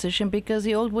that transition, because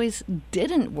the old ways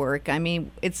didn't work. I mean,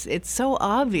 it's so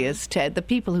obvious to the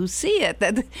people who see it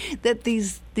that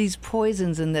these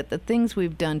poisons and that the things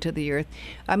we've done to the earth,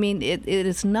 I mean, it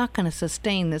is not going to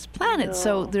sustain this planet. No.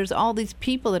 So there's all these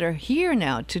people that are here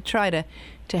now to try to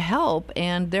help,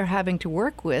 and they're having to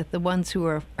work with the ones who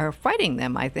are fighting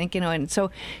them, I think, and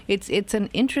so it's an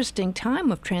interesting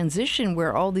time of transition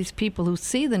where all these people who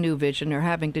see the new vision are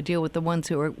having to deal with the ones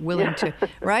who are willing to,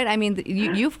 right? I mean,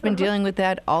 you've been dealing with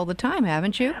that all the time,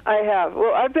 haven't you? I have.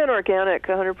 Well, I've been organic,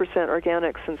 100%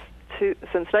 organic since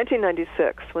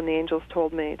 1996, when the angels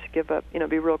told me to give up,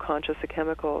 be real conscious of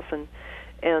chemicals,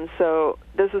 and so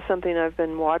this is something I've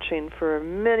been watching for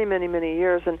many, many, many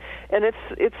years, and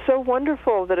it's so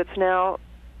wonderful that it's now,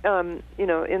 in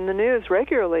the news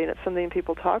regularly, and it's something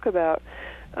people talk about.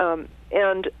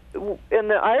 And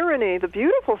the irony, the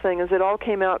beautiful thing, is it all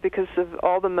came out because of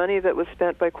all the money that was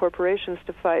spent by corporations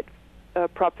to fight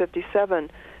Prop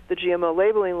 57, the GMO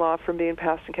labeling law, from being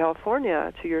passed in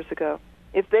California 2 years ago.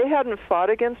 If they hadn't fought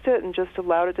against it and just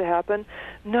allowed it to happen,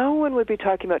 no one would be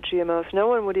talking about GMOs. No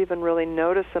one would even really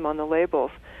notice them on the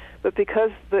labels. But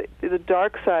because the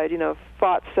dark side,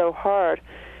 fought so hard,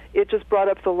 it just brought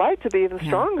up the light to be even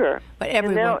stronger. But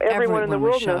and now everyone in the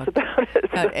world knows about it.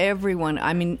 Everyone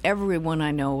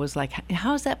I know was like,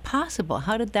 how is that possible?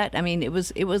 How did that, I mean, it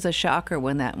was a shocker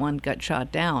when that one got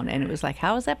shot down, and it was like,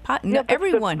 how is that possible? No,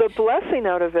 everyone. The blessing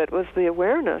out of it was the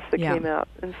awareness that came out.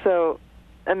 And so,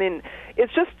 I mean,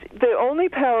 it's just the only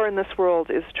power in this world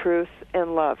is truth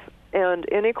and love. And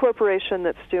any corporation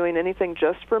that's doing anything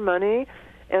just for money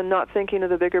and not thinking of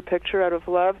the bigger picture out of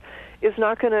love is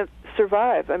not going to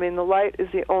survive. I mean, the light is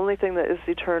the only thing that is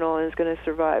eternal and is going to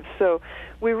survive. So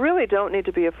we really don't need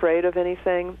to be afraid of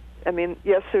anything. I mean,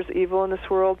 yes, there's evil in this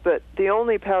world, but the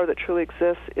only power that truly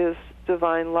exists is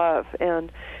divine love.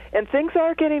 And things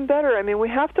are getting better. I mean, we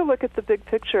have to look at the big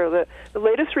picture. The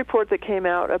latest report that came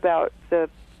out about the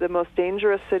most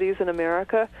dangerous cities in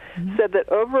America said that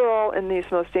overall in these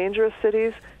most dangerous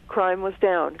cities, crime was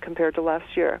down compared to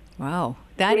last year. Wow.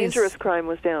 Dangerous crime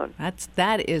was down.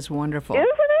 That is wonderful. Isn't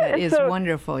it? That is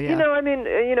wonderful, yeah. I mean,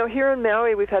 here in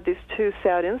Maui we've had these two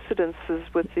sad incidences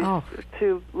with these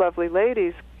two lovely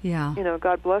ladies. Yeah.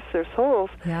 God bless their souls.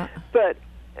 Yeah. But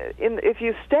if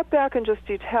you step back and just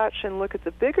detach and look at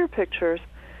the bigger pictures,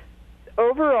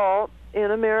 overall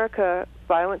in America,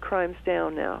 violent crime's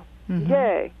down now. Mm-hmm.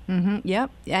 Yay. Mm-hmm.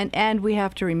 Yep. And we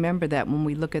have to remember that when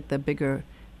we look at the bigger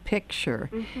picture.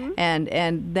 Mm-hmm.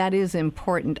 And that is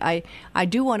important. I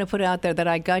do want to put out there that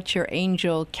I got your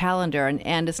angel calendar,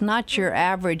 and it's not your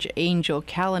average angel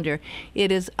calendar.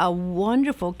 It is a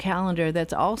wonderful calendar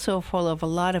that's also full of a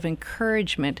lot of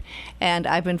encouragement, and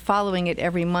I've been following it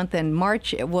every month. In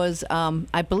March it was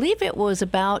I believe it was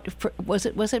about was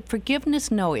it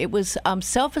forgiveness? No, it was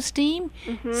self-esteem,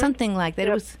 something like that.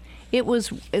 Yep. It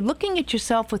was looking at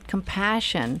yourself with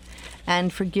compassion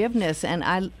and forgiveness. And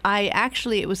I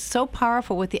actually, it was so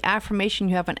powerful with the affirmation.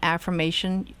 You have an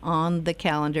affirmation on the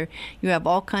calendar. You have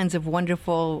all kinds of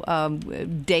wonderful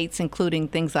dates, including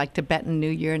things like Tibetan New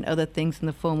Year and other things in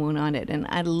the full moon on it. And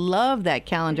I love that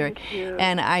calendar. Thank you.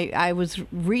 And I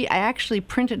actually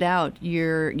printed out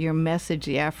your message,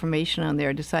 the affirmation on there.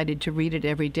 I decided to read it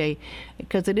every day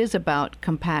because it is about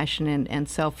compassion and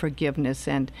self-forgiveness.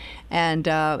 And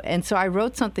so I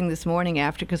wrote something this morning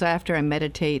after I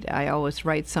meditate, I always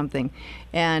write something.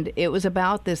 And it was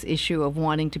about this issue of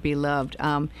wanting to be loved.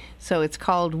 So it's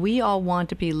called We All Want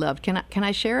to Be Loved. Can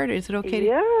I share it? Is it okay?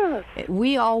 Yes.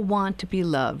 We all want to be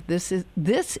loved. This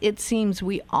it seems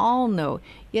we all know.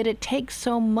 Yet it takes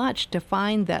so much to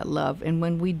find that love, and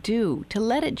when we do, to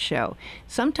let it show.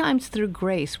 Sometimes through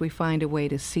grace we find a way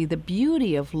to see the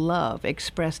beauty of love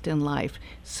expressed in life,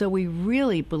 so we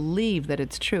really believe that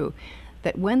it's true.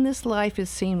 That when this life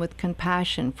is seen with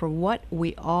compassion for what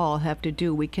we all have to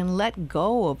do, we can let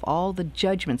go of all the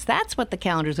judgments. That's what the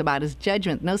calendar's about, is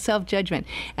judgment, no self-judgment,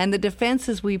 and the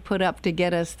defenses we put up to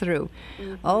get us through.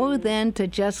 Mm-hmm. Oh, then to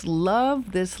just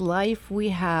love this life we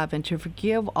have and to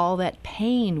forgive all that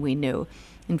pain we knew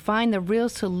and find the real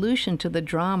solution to the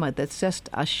drama that's just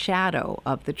a shadow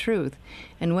of the truth.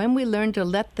 And when we learn to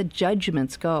let the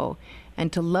judgments go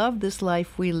and to love this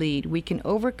life we lead, we can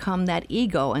overcome that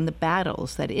ego and the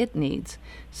battles that it needs.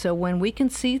 So when we can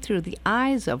see through the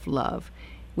eyes of love,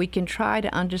 we can try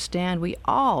to understand we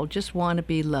all just want to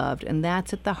be loved, and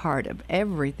that's at the heart of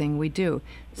everything we do.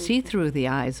 Mm-hmm. See through the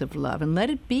eyes of love and let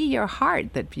it be your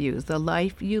heart that views the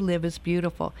life you live is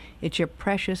beautiful. It's your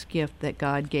precious gift that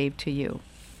God gave to you.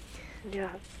 Yeah.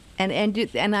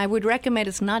 And I would recommend,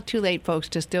 it's not too late, folks,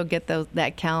 to still get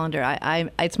that calendar.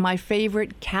 It's my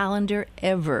favorite calendar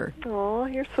ever. Oh,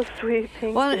 you're so sweet.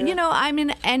 Thank you. Well, I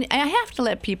mean, and I have to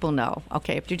let people know.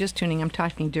 Okay, if you're just tuning, I'm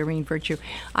talking Doreen Virtue.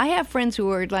 I have friends who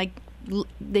are like,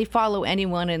 they follow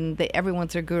anyone and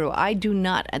everyone's their guru. I do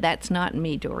not. That's not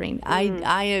me, Doreen.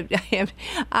 I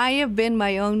have been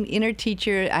my own inner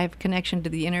teacher. I have connection to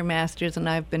the inner masters, and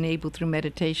I've been able through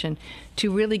meditation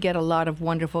to really get a lot of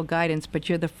wonderful guidance. But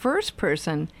you're the first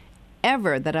person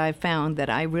ever that I've found that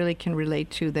I really can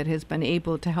relate to that has been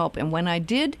able to help. And when I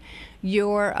did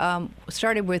your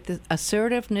started with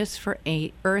Assertiveness for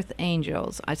Earth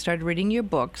Angels, I started reading your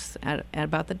books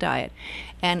about the diet,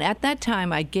 and at that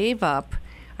time I gave up.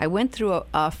 I went through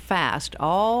a fast,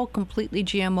 all completely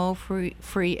GMO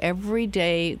free every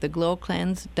day, the Glow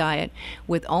Cleanse diet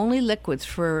with only liquids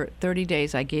for 30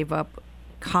 days. I gave up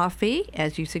coffee,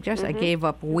 as you suggest. Mm-hmm. I gave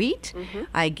up wheat. Mm-hmm.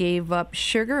 I gave up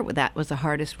sugar. That was the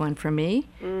hardest one for me.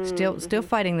 Mm-hmm. Still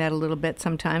fighting that a little bit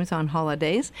sometimes on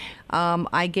holidays.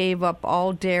 I gave up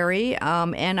all dairy,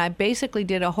 and I basically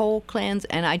did a whole cleanse,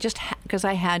 and I just, because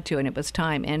I had to, and it was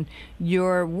time. And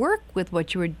your work with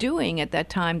what you were doing at that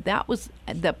time, that was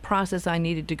the process I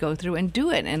needed to go through and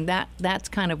do it. And that's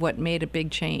kind of what made a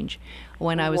big change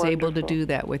when I was able to do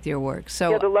that with your work. So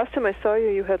yeah, the last time I saw you,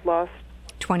 you had lost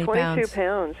 22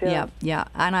 pounds, yeah. Yeah.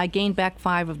 And I gained back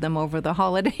 5 of them over the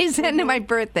holidays and my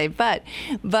birthday. But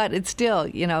it's still,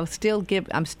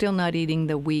 I'm still not eating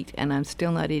the wheat, and I'm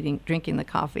still not drinking the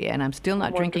coffee, and I'm still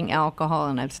not drinking alcohol,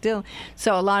 and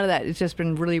so a lot of that has just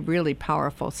been really, really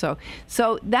powerful. So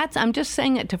I'm just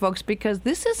saying it to folks because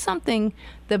this is something,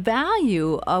 the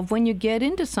value of when you get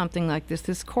into something like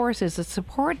this course is a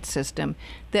support system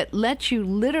that lets you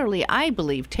literally, I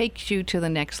believe, takes you to the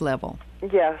next level.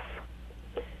 Yes.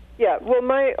 Yeah, well,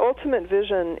 my ultimate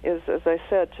vision is, as I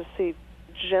said, to see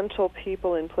gentle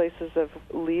people in places of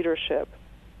leadership,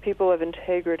 people of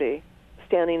integrity,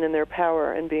 standing in their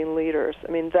power and being leaders.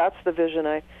 I mean, that's the vision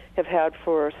I have had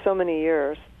for so many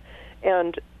years.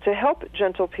 And to help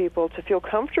gentle people to feel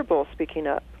comfortable speaking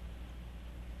up.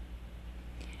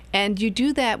 And you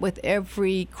do that with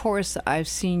every course I've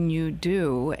seen you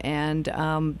do.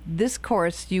 And this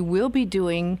course you will be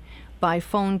doing by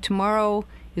phone tomorrow.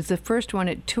 Is the first one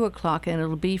at 2 o'clock, and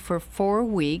it'll be for 4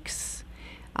 weeks.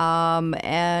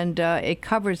 And it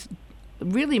covers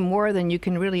really more than you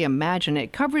can really imagine.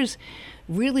 It covers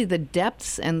really the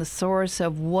depths and the source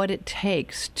of what it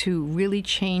takes to really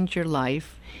change your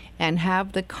life and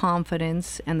have the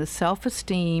confidence and the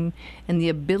self-esteem and the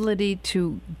ability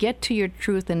to get to your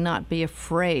truth and not be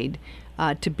afraid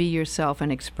to be yourself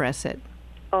and express it.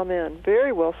 Amen.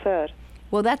 Very well said.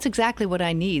 Well, that's exactly what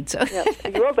I need. So. Yeah.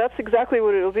 Well, that's exactly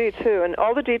what it'll be, too. And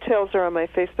all the details are on my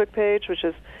Facebook page, which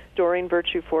is Doreen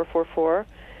Virtue 444.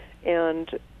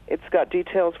 And it's got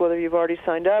details whether you've already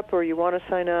signed up or you want to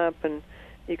sign up, and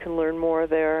you can learn more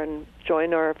there and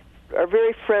join our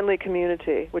very friendly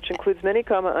community, which includes many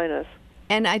Kama Ainas.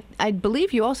 And I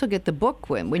believe you also get the book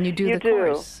when you do the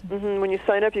course. Mm-hmm. When you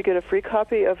sign up, you get a free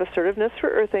copy of Assertiveness for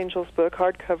Earth Angels book,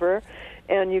 hardcover,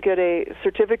 and you get a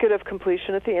certificate of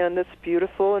completion at the end that's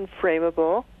beautiful and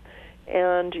frameable.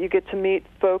 And you get to meet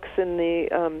folks in the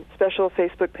special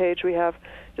Facebook page we have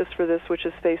just for this, which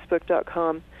is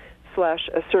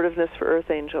facebook.com/Assertiveness for Earth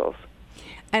Angels.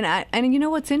 And you know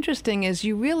what's interesting is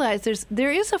you realize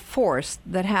there is a force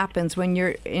that happens when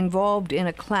you're involved in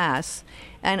a class.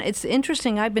 And it's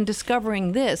interesting, I've been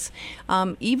discovering this.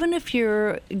 Even if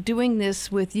you're doing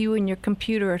this with you and your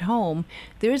computer at home,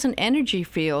 there is an energy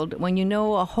field when you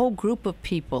know a whole group of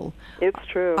people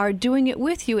are doing it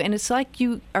with you. And it's like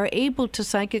you are able to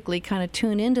psychically kind of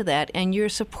tune into that, and you're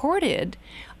supported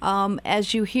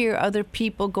as you hear other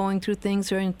people going through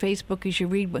things, or in Facebook as you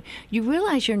read. You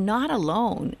realize you're not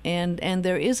alone, and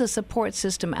there is a support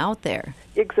system out there.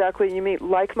 Exactly. You meet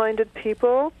like-minded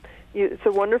people. It's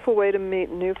a wonderful way to meet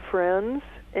new friends,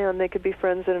 and they could be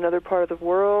friends in another part of the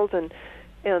world. And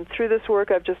through this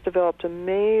work, I've just developed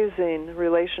amazing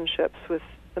relationships with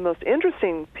the most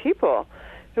interesting people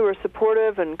who are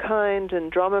supportive and kind and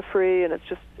drama-free, and it's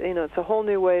just, it's a whole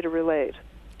new way to relate.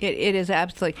 It is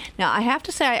absolutely. Now, I have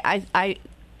to say,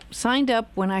 signed up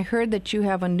when I heard that you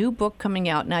have a new book coming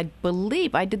out, and I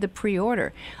believe I did the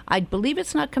pre-order. I believe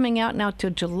it's not coming out now till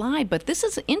July, but this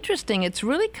is interesting. It's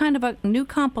really kind of a new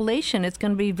compilation. It's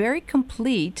going to be very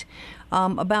complete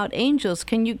about angels.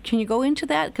 Can you go into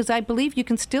that? Because I believe you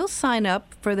can still sign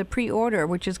up for the pre-order,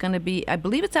 which is going to be, I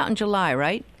believe it's out in July,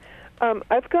 right?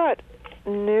 I've got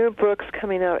new books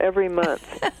coming out every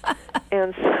month,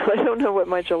 and so I don't know what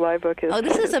my July book is. Oh,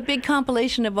 this is a big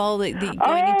compilation of all the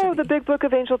the Big Book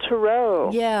of Angel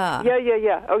Tarot. Yeah.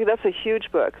 Yeah. Okay, that's a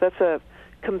huge book. That's a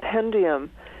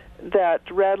compendium that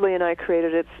Radley and I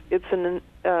created. It's an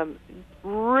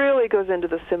really goes into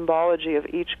the symbology of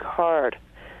each card,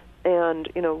 and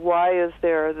why is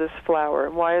there this flower,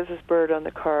 and why is this bird on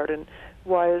the card, and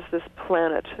why is this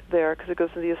planet there? Because it goes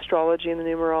into the astrology and the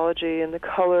numerology and the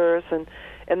colors and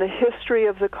the history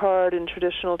of the card in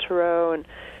traditional tarot. And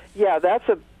yeah, that's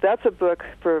a book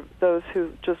for those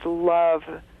who just love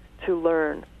to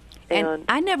learn. And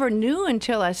I never knew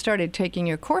until I started taking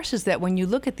your courses that when you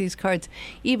look at these cards,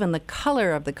 even the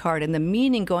color of the card and the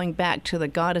meaning going back to the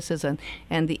goddesses and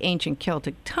the ancient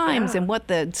Celtic times and what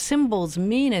the symbols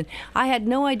mean. And I had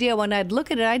no idea. When I'd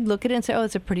look at it and say, oh,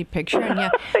 it's a pretty picture. And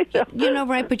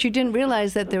right, but you didn't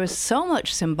realize that there was so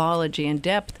much symbology and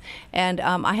depth. And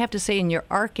I have to say, in your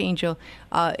Archangel,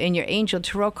 in your Angel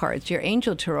Tarot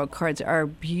cards are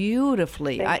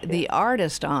beautifully, the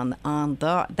artist on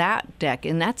that deck,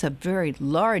 and that's a very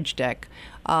large deck,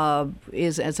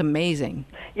 is amazing.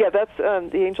 Yeah, that's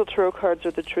the Angel Tarot cards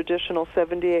are the traditional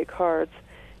 78 cards,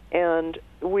 and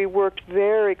we worked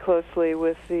very closely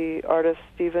with the artist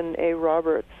Stephen A.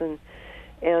 Roberts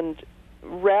and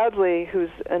Radley,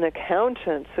 who's an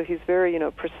accountant, so he's very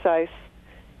precise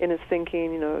in his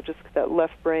thinking, just that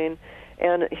left brain,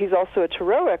 and he's also a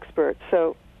tarot expert.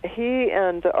 So he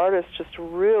and the artist just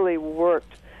really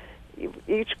worked.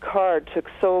 Each card took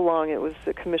so long. It was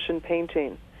a commissioned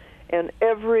painting, and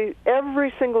every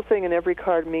single thing in every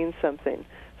card means something.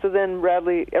 So then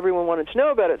everyone wanted to know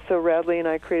about it, so Radley and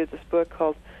I created this book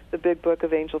called The Big Book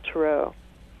of Angel Tarot.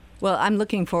 Well, I'm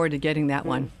looking forward to getting that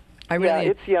one.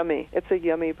 It's yummy. It's a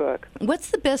yummy book.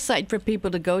 What's the best site for people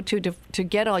to go to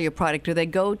get all your product? Do they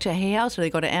go to Hay House, or they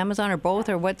go to Amazon, or both,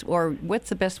 or what's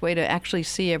the best way to actually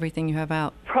see everything you have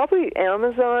out? Probably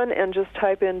Amazon, and just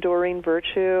type in Doreen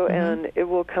Virtue, and it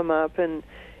will come up, and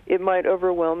it might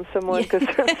overwhelm someone because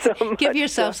there's so much. Give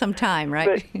yourself some time,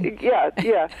 right? But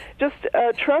yeah. Just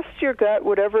trust your gut,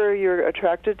 whatever you're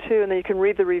attracted to, and then you can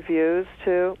read the reviews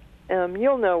too.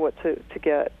 You'll know what to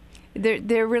get.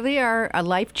 There really are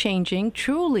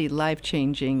truly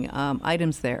life-changing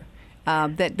items there.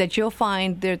 That you'll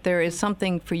find that there is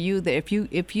something for you that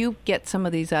if you get some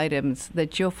of these items,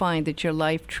 that you'll find that your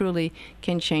life truly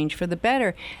can change for the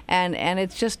better. And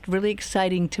it's just really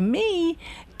exciting to me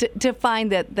to find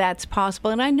that that's possible.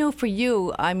 And I know for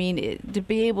you, I mean, to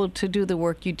be able to do the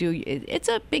work you do, it's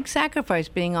a big sacrifice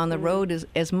being on the road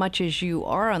as much as you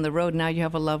are on the road. Now you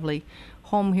have a lovely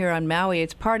home here on Maui.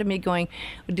 It's part of me going,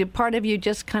 part of you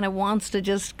just kind of wants to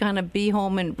just kind of be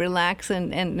home and relax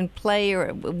and play,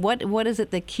 or what is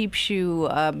it that keeps you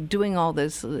doing all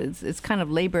this? It's kind of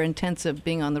labor intensive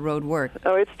being on the road work.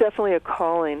 Oh, it's definitely a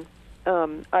calling.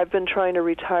 I've been trying to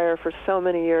retire for so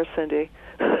many years, Cindy.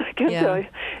 I can tell you.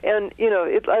 And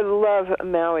I love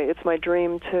Maui. It's my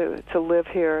dream to live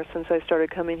here since I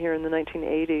started coming here in the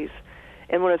 1980s.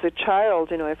 And when I was a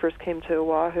child, I first came to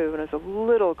Oahu when I was a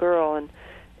little girl,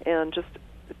 and just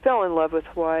fell in love with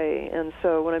Hawaii. And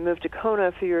so when I moved to Kona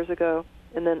a few years ago,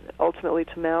 and then ultimately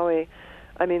to Maui,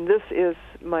 I mean, this is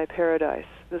my paradise.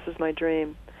 This is my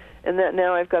dream. And that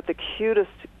now I've got the cutest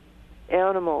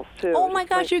animals, too. Oh, my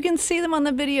gosh, you can see them on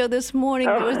the video this morning.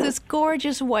 There was this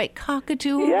gorgeous white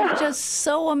cockatoo who was just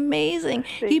so amazing.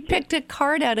 He picked a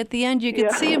card out at the end. You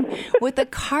could see him with a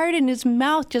card in his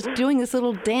mouth just doing this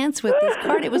little dance with this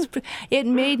card. It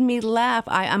made me laugh.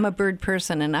 I'm a bird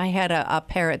person, and I had a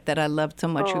parrot that I loved so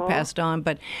much who passed on.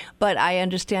 But I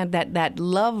understand that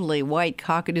lovely white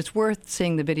cockatoo. It's worth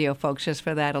seeing the video, folks, just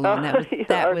for that alone.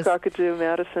 Our cockatoo,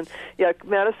 Madison. Yeah,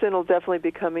 Madison will definitely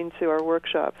be coming to our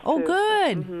workshops. Oh, too. Good.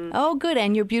 Mm-hmm. Oh, good.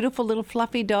 And your beautiful little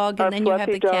fluffy dog, and then you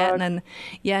have the cat. And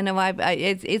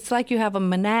it's like you have a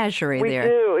menagerie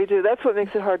there. We do. That's what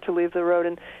makes it hard to leave the road.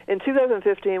 And in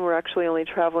 2015, we're actually only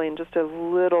traveling just a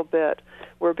little bit.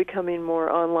 we're becoming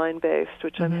more online based,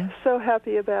 which I'm so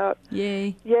happy about.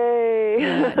 Yay! Yay!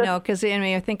 Yeah, no, because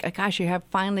I think, gosh, you have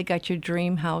finally got your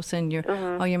dream house and your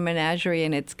your menagerie,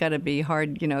 and it's got to be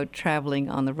hard, traveling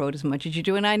on the road as much as you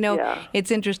do. And I know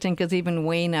it's interesting because even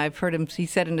Wayne, I've heard him. He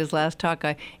said in his last talk,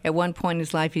 at one point in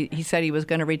his life, he said he was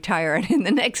going to retire, and then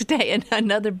the next day,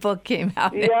 another book came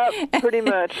out. Yep, pretty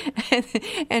much.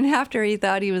 And after he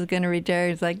thought he was going to retire,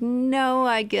 he's like, no,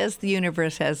 I guess the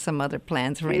universe has some other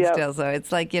plans for me still. So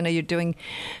it's like, you're doing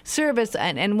service.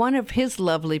 And one of his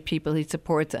lovely people he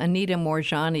supports, Anita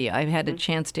Morjani, I've had a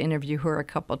chance to interview her a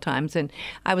couple times, and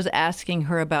I was asking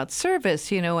her about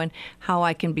service, and how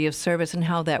I can be of service and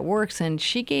how that works. And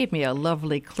she gave me a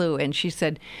lovely clue. And she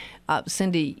said,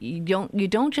 Cindy, you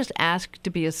don't just ask to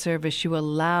be of service. You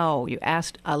allow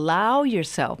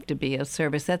yourself to be of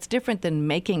service. That's different than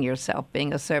making yourself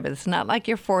being of service. It's not like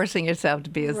you're forcing yourself to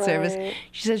be of service.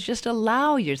 She says just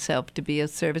allow yourself to be of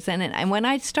service. And when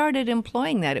I started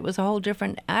employing that, it was a whole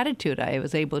different attitude I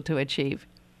was able to achieve.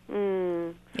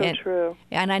 So true.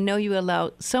 And I know you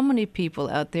allow so many people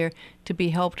out there to be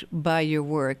helped by your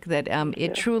work that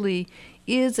it truly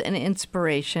is an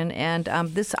inspiration. And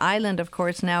this island, of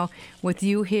course, now with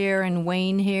you here and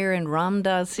Wayne here and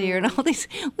Ramdas here and all these,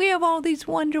 we have all these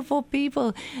wonderful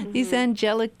people, these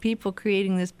angelic people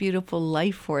creating this beautiful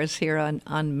life for us here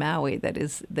on Maui that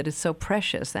is so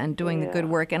precious and doing the good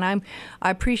work. And I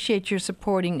appreciate your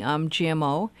supporting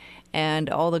GMO and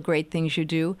all the great things you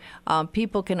do.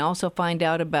 People can also find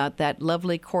out about that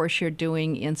lovely course you're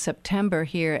doing in September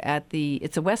here at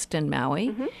it's a Westin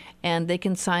Maui, and they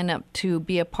can sign up to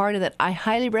be a part of that. I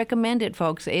highly recommend it,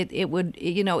 folks. It would,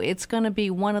 it's going to be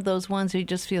one of those ones where you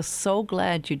just feel so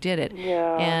glad you did it.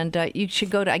 Yeah. And you should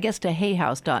go to, I guess, to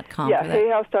hayhouse.com. Yeah,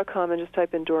 hayhouse.com, and just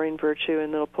type in Doreen Virtue,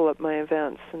 and it'll pull up my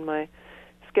events and my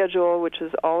schedule, which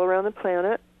is all around the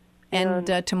planet. And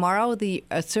tomorrow, the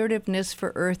Assertiveness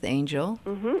for Earth Angel.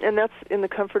 And that's in the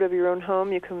comfort of your own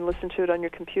home. You can listen to it on your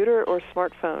computer or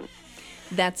smartphone.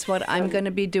 That's what I'm going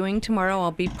to be doing tomorrow.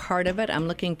 I'll be part of it. I'm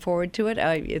looking forward to it.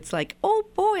 It's like, oh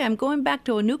boy, I'm going back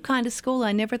to a new kind of school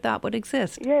I never thought would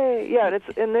exist. Yay! Yeah,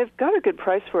 and they've got a good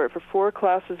price for it for 4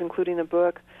 classes, including a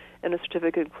book and a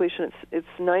certificate of completion. It's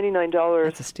 $99.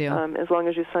 That's a steal. As long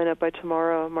as you sign up by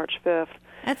tomorrow, March 5th.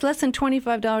 That's less than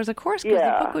 $25 a course. The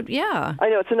book would, I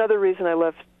know. It's another reason I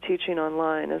love teaching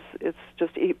online. It's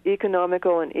just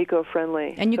economical and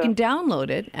eco-friendly. And you can download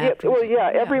it.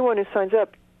 Everyone who signs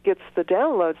up gets the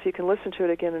download, so you can listen to it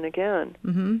again and again.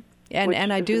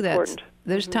 And I do important. that.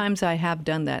 There's times I have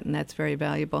done that, and that's very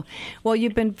valuable. Well,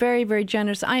 you've been very, very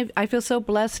generous. I feel so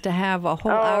blessed to have a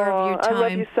whole hour of your time. I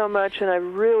love you so much, and I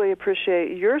really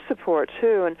appreciate your support,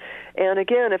 too. And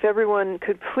again, if everyone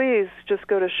could please just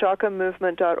go to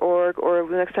shakamovement.org, or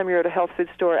the next time you're at a health food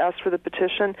store, ask for the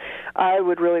petition, I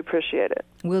would really appreciate it.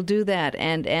 We'll do that.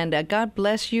 And God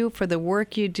bless you for the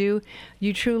work you do.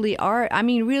 You truly are,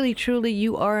 really, truly,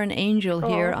 you are an angel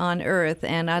here on earth,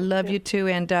 and I love you, too.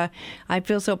 And I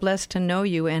feel so blessed to know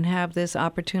you and have this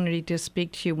opportunity to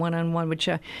speak to you one-on-one, which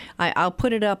I'll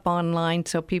put it up online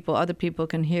so other people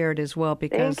can hear it as well,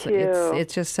 because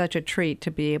it's just such a treat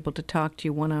to be able to talk to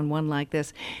you one-on-one like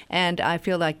this. And I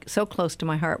feel like so close to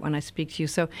my heart when I speak to you.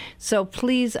 So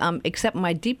please accept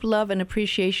my deep love and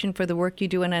appreciation for the work you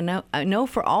do. And I know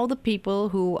for all the people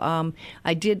who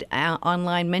I did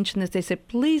online mention this, they said,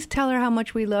 please tell her how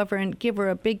much we love her and give her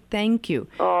a big thank you.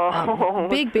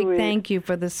 Big thank you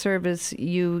for the service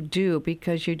you do,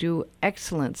 because you do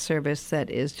excellent service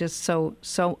that is just so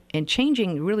and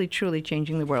changing, really truly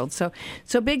changing the world. So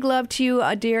big love to you,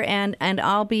 dear, and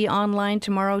I'll be online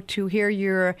tomorrow to hear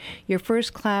your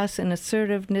first class in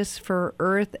Assertiveness for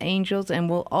Earth Angels, and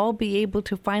we'll all be able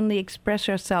to finally express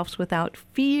ourselves without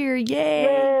fear.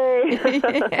 Yay!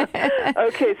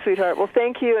 Okay, sweetheart. Well,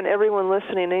 thank you, and everyone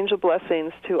listening. Angel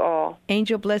blessings to all.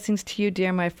 Angel blessings to you,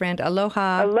 dear, my friend.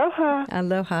 Aloha. Aloha.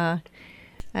 Aloha.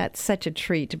 That's such a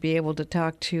treat to be able to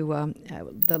talk to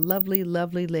the lovely,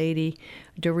 lovely lady,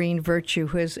 Doreen Virtue,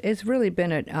 who has really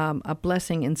been a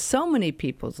blessing in so many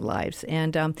people's lives.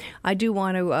 And I do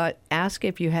want to ask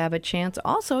if you have a chance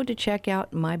also to check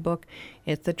out my book.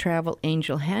 It's the Travel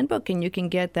Angel Handbook, and you can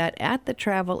get that at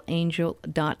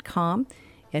thetraveliangel.com.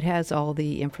 It has all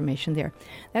the information there.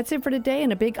 That's it for today,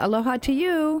 and a big aloha to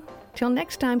you. Till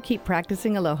next time, keep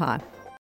practicing aloha.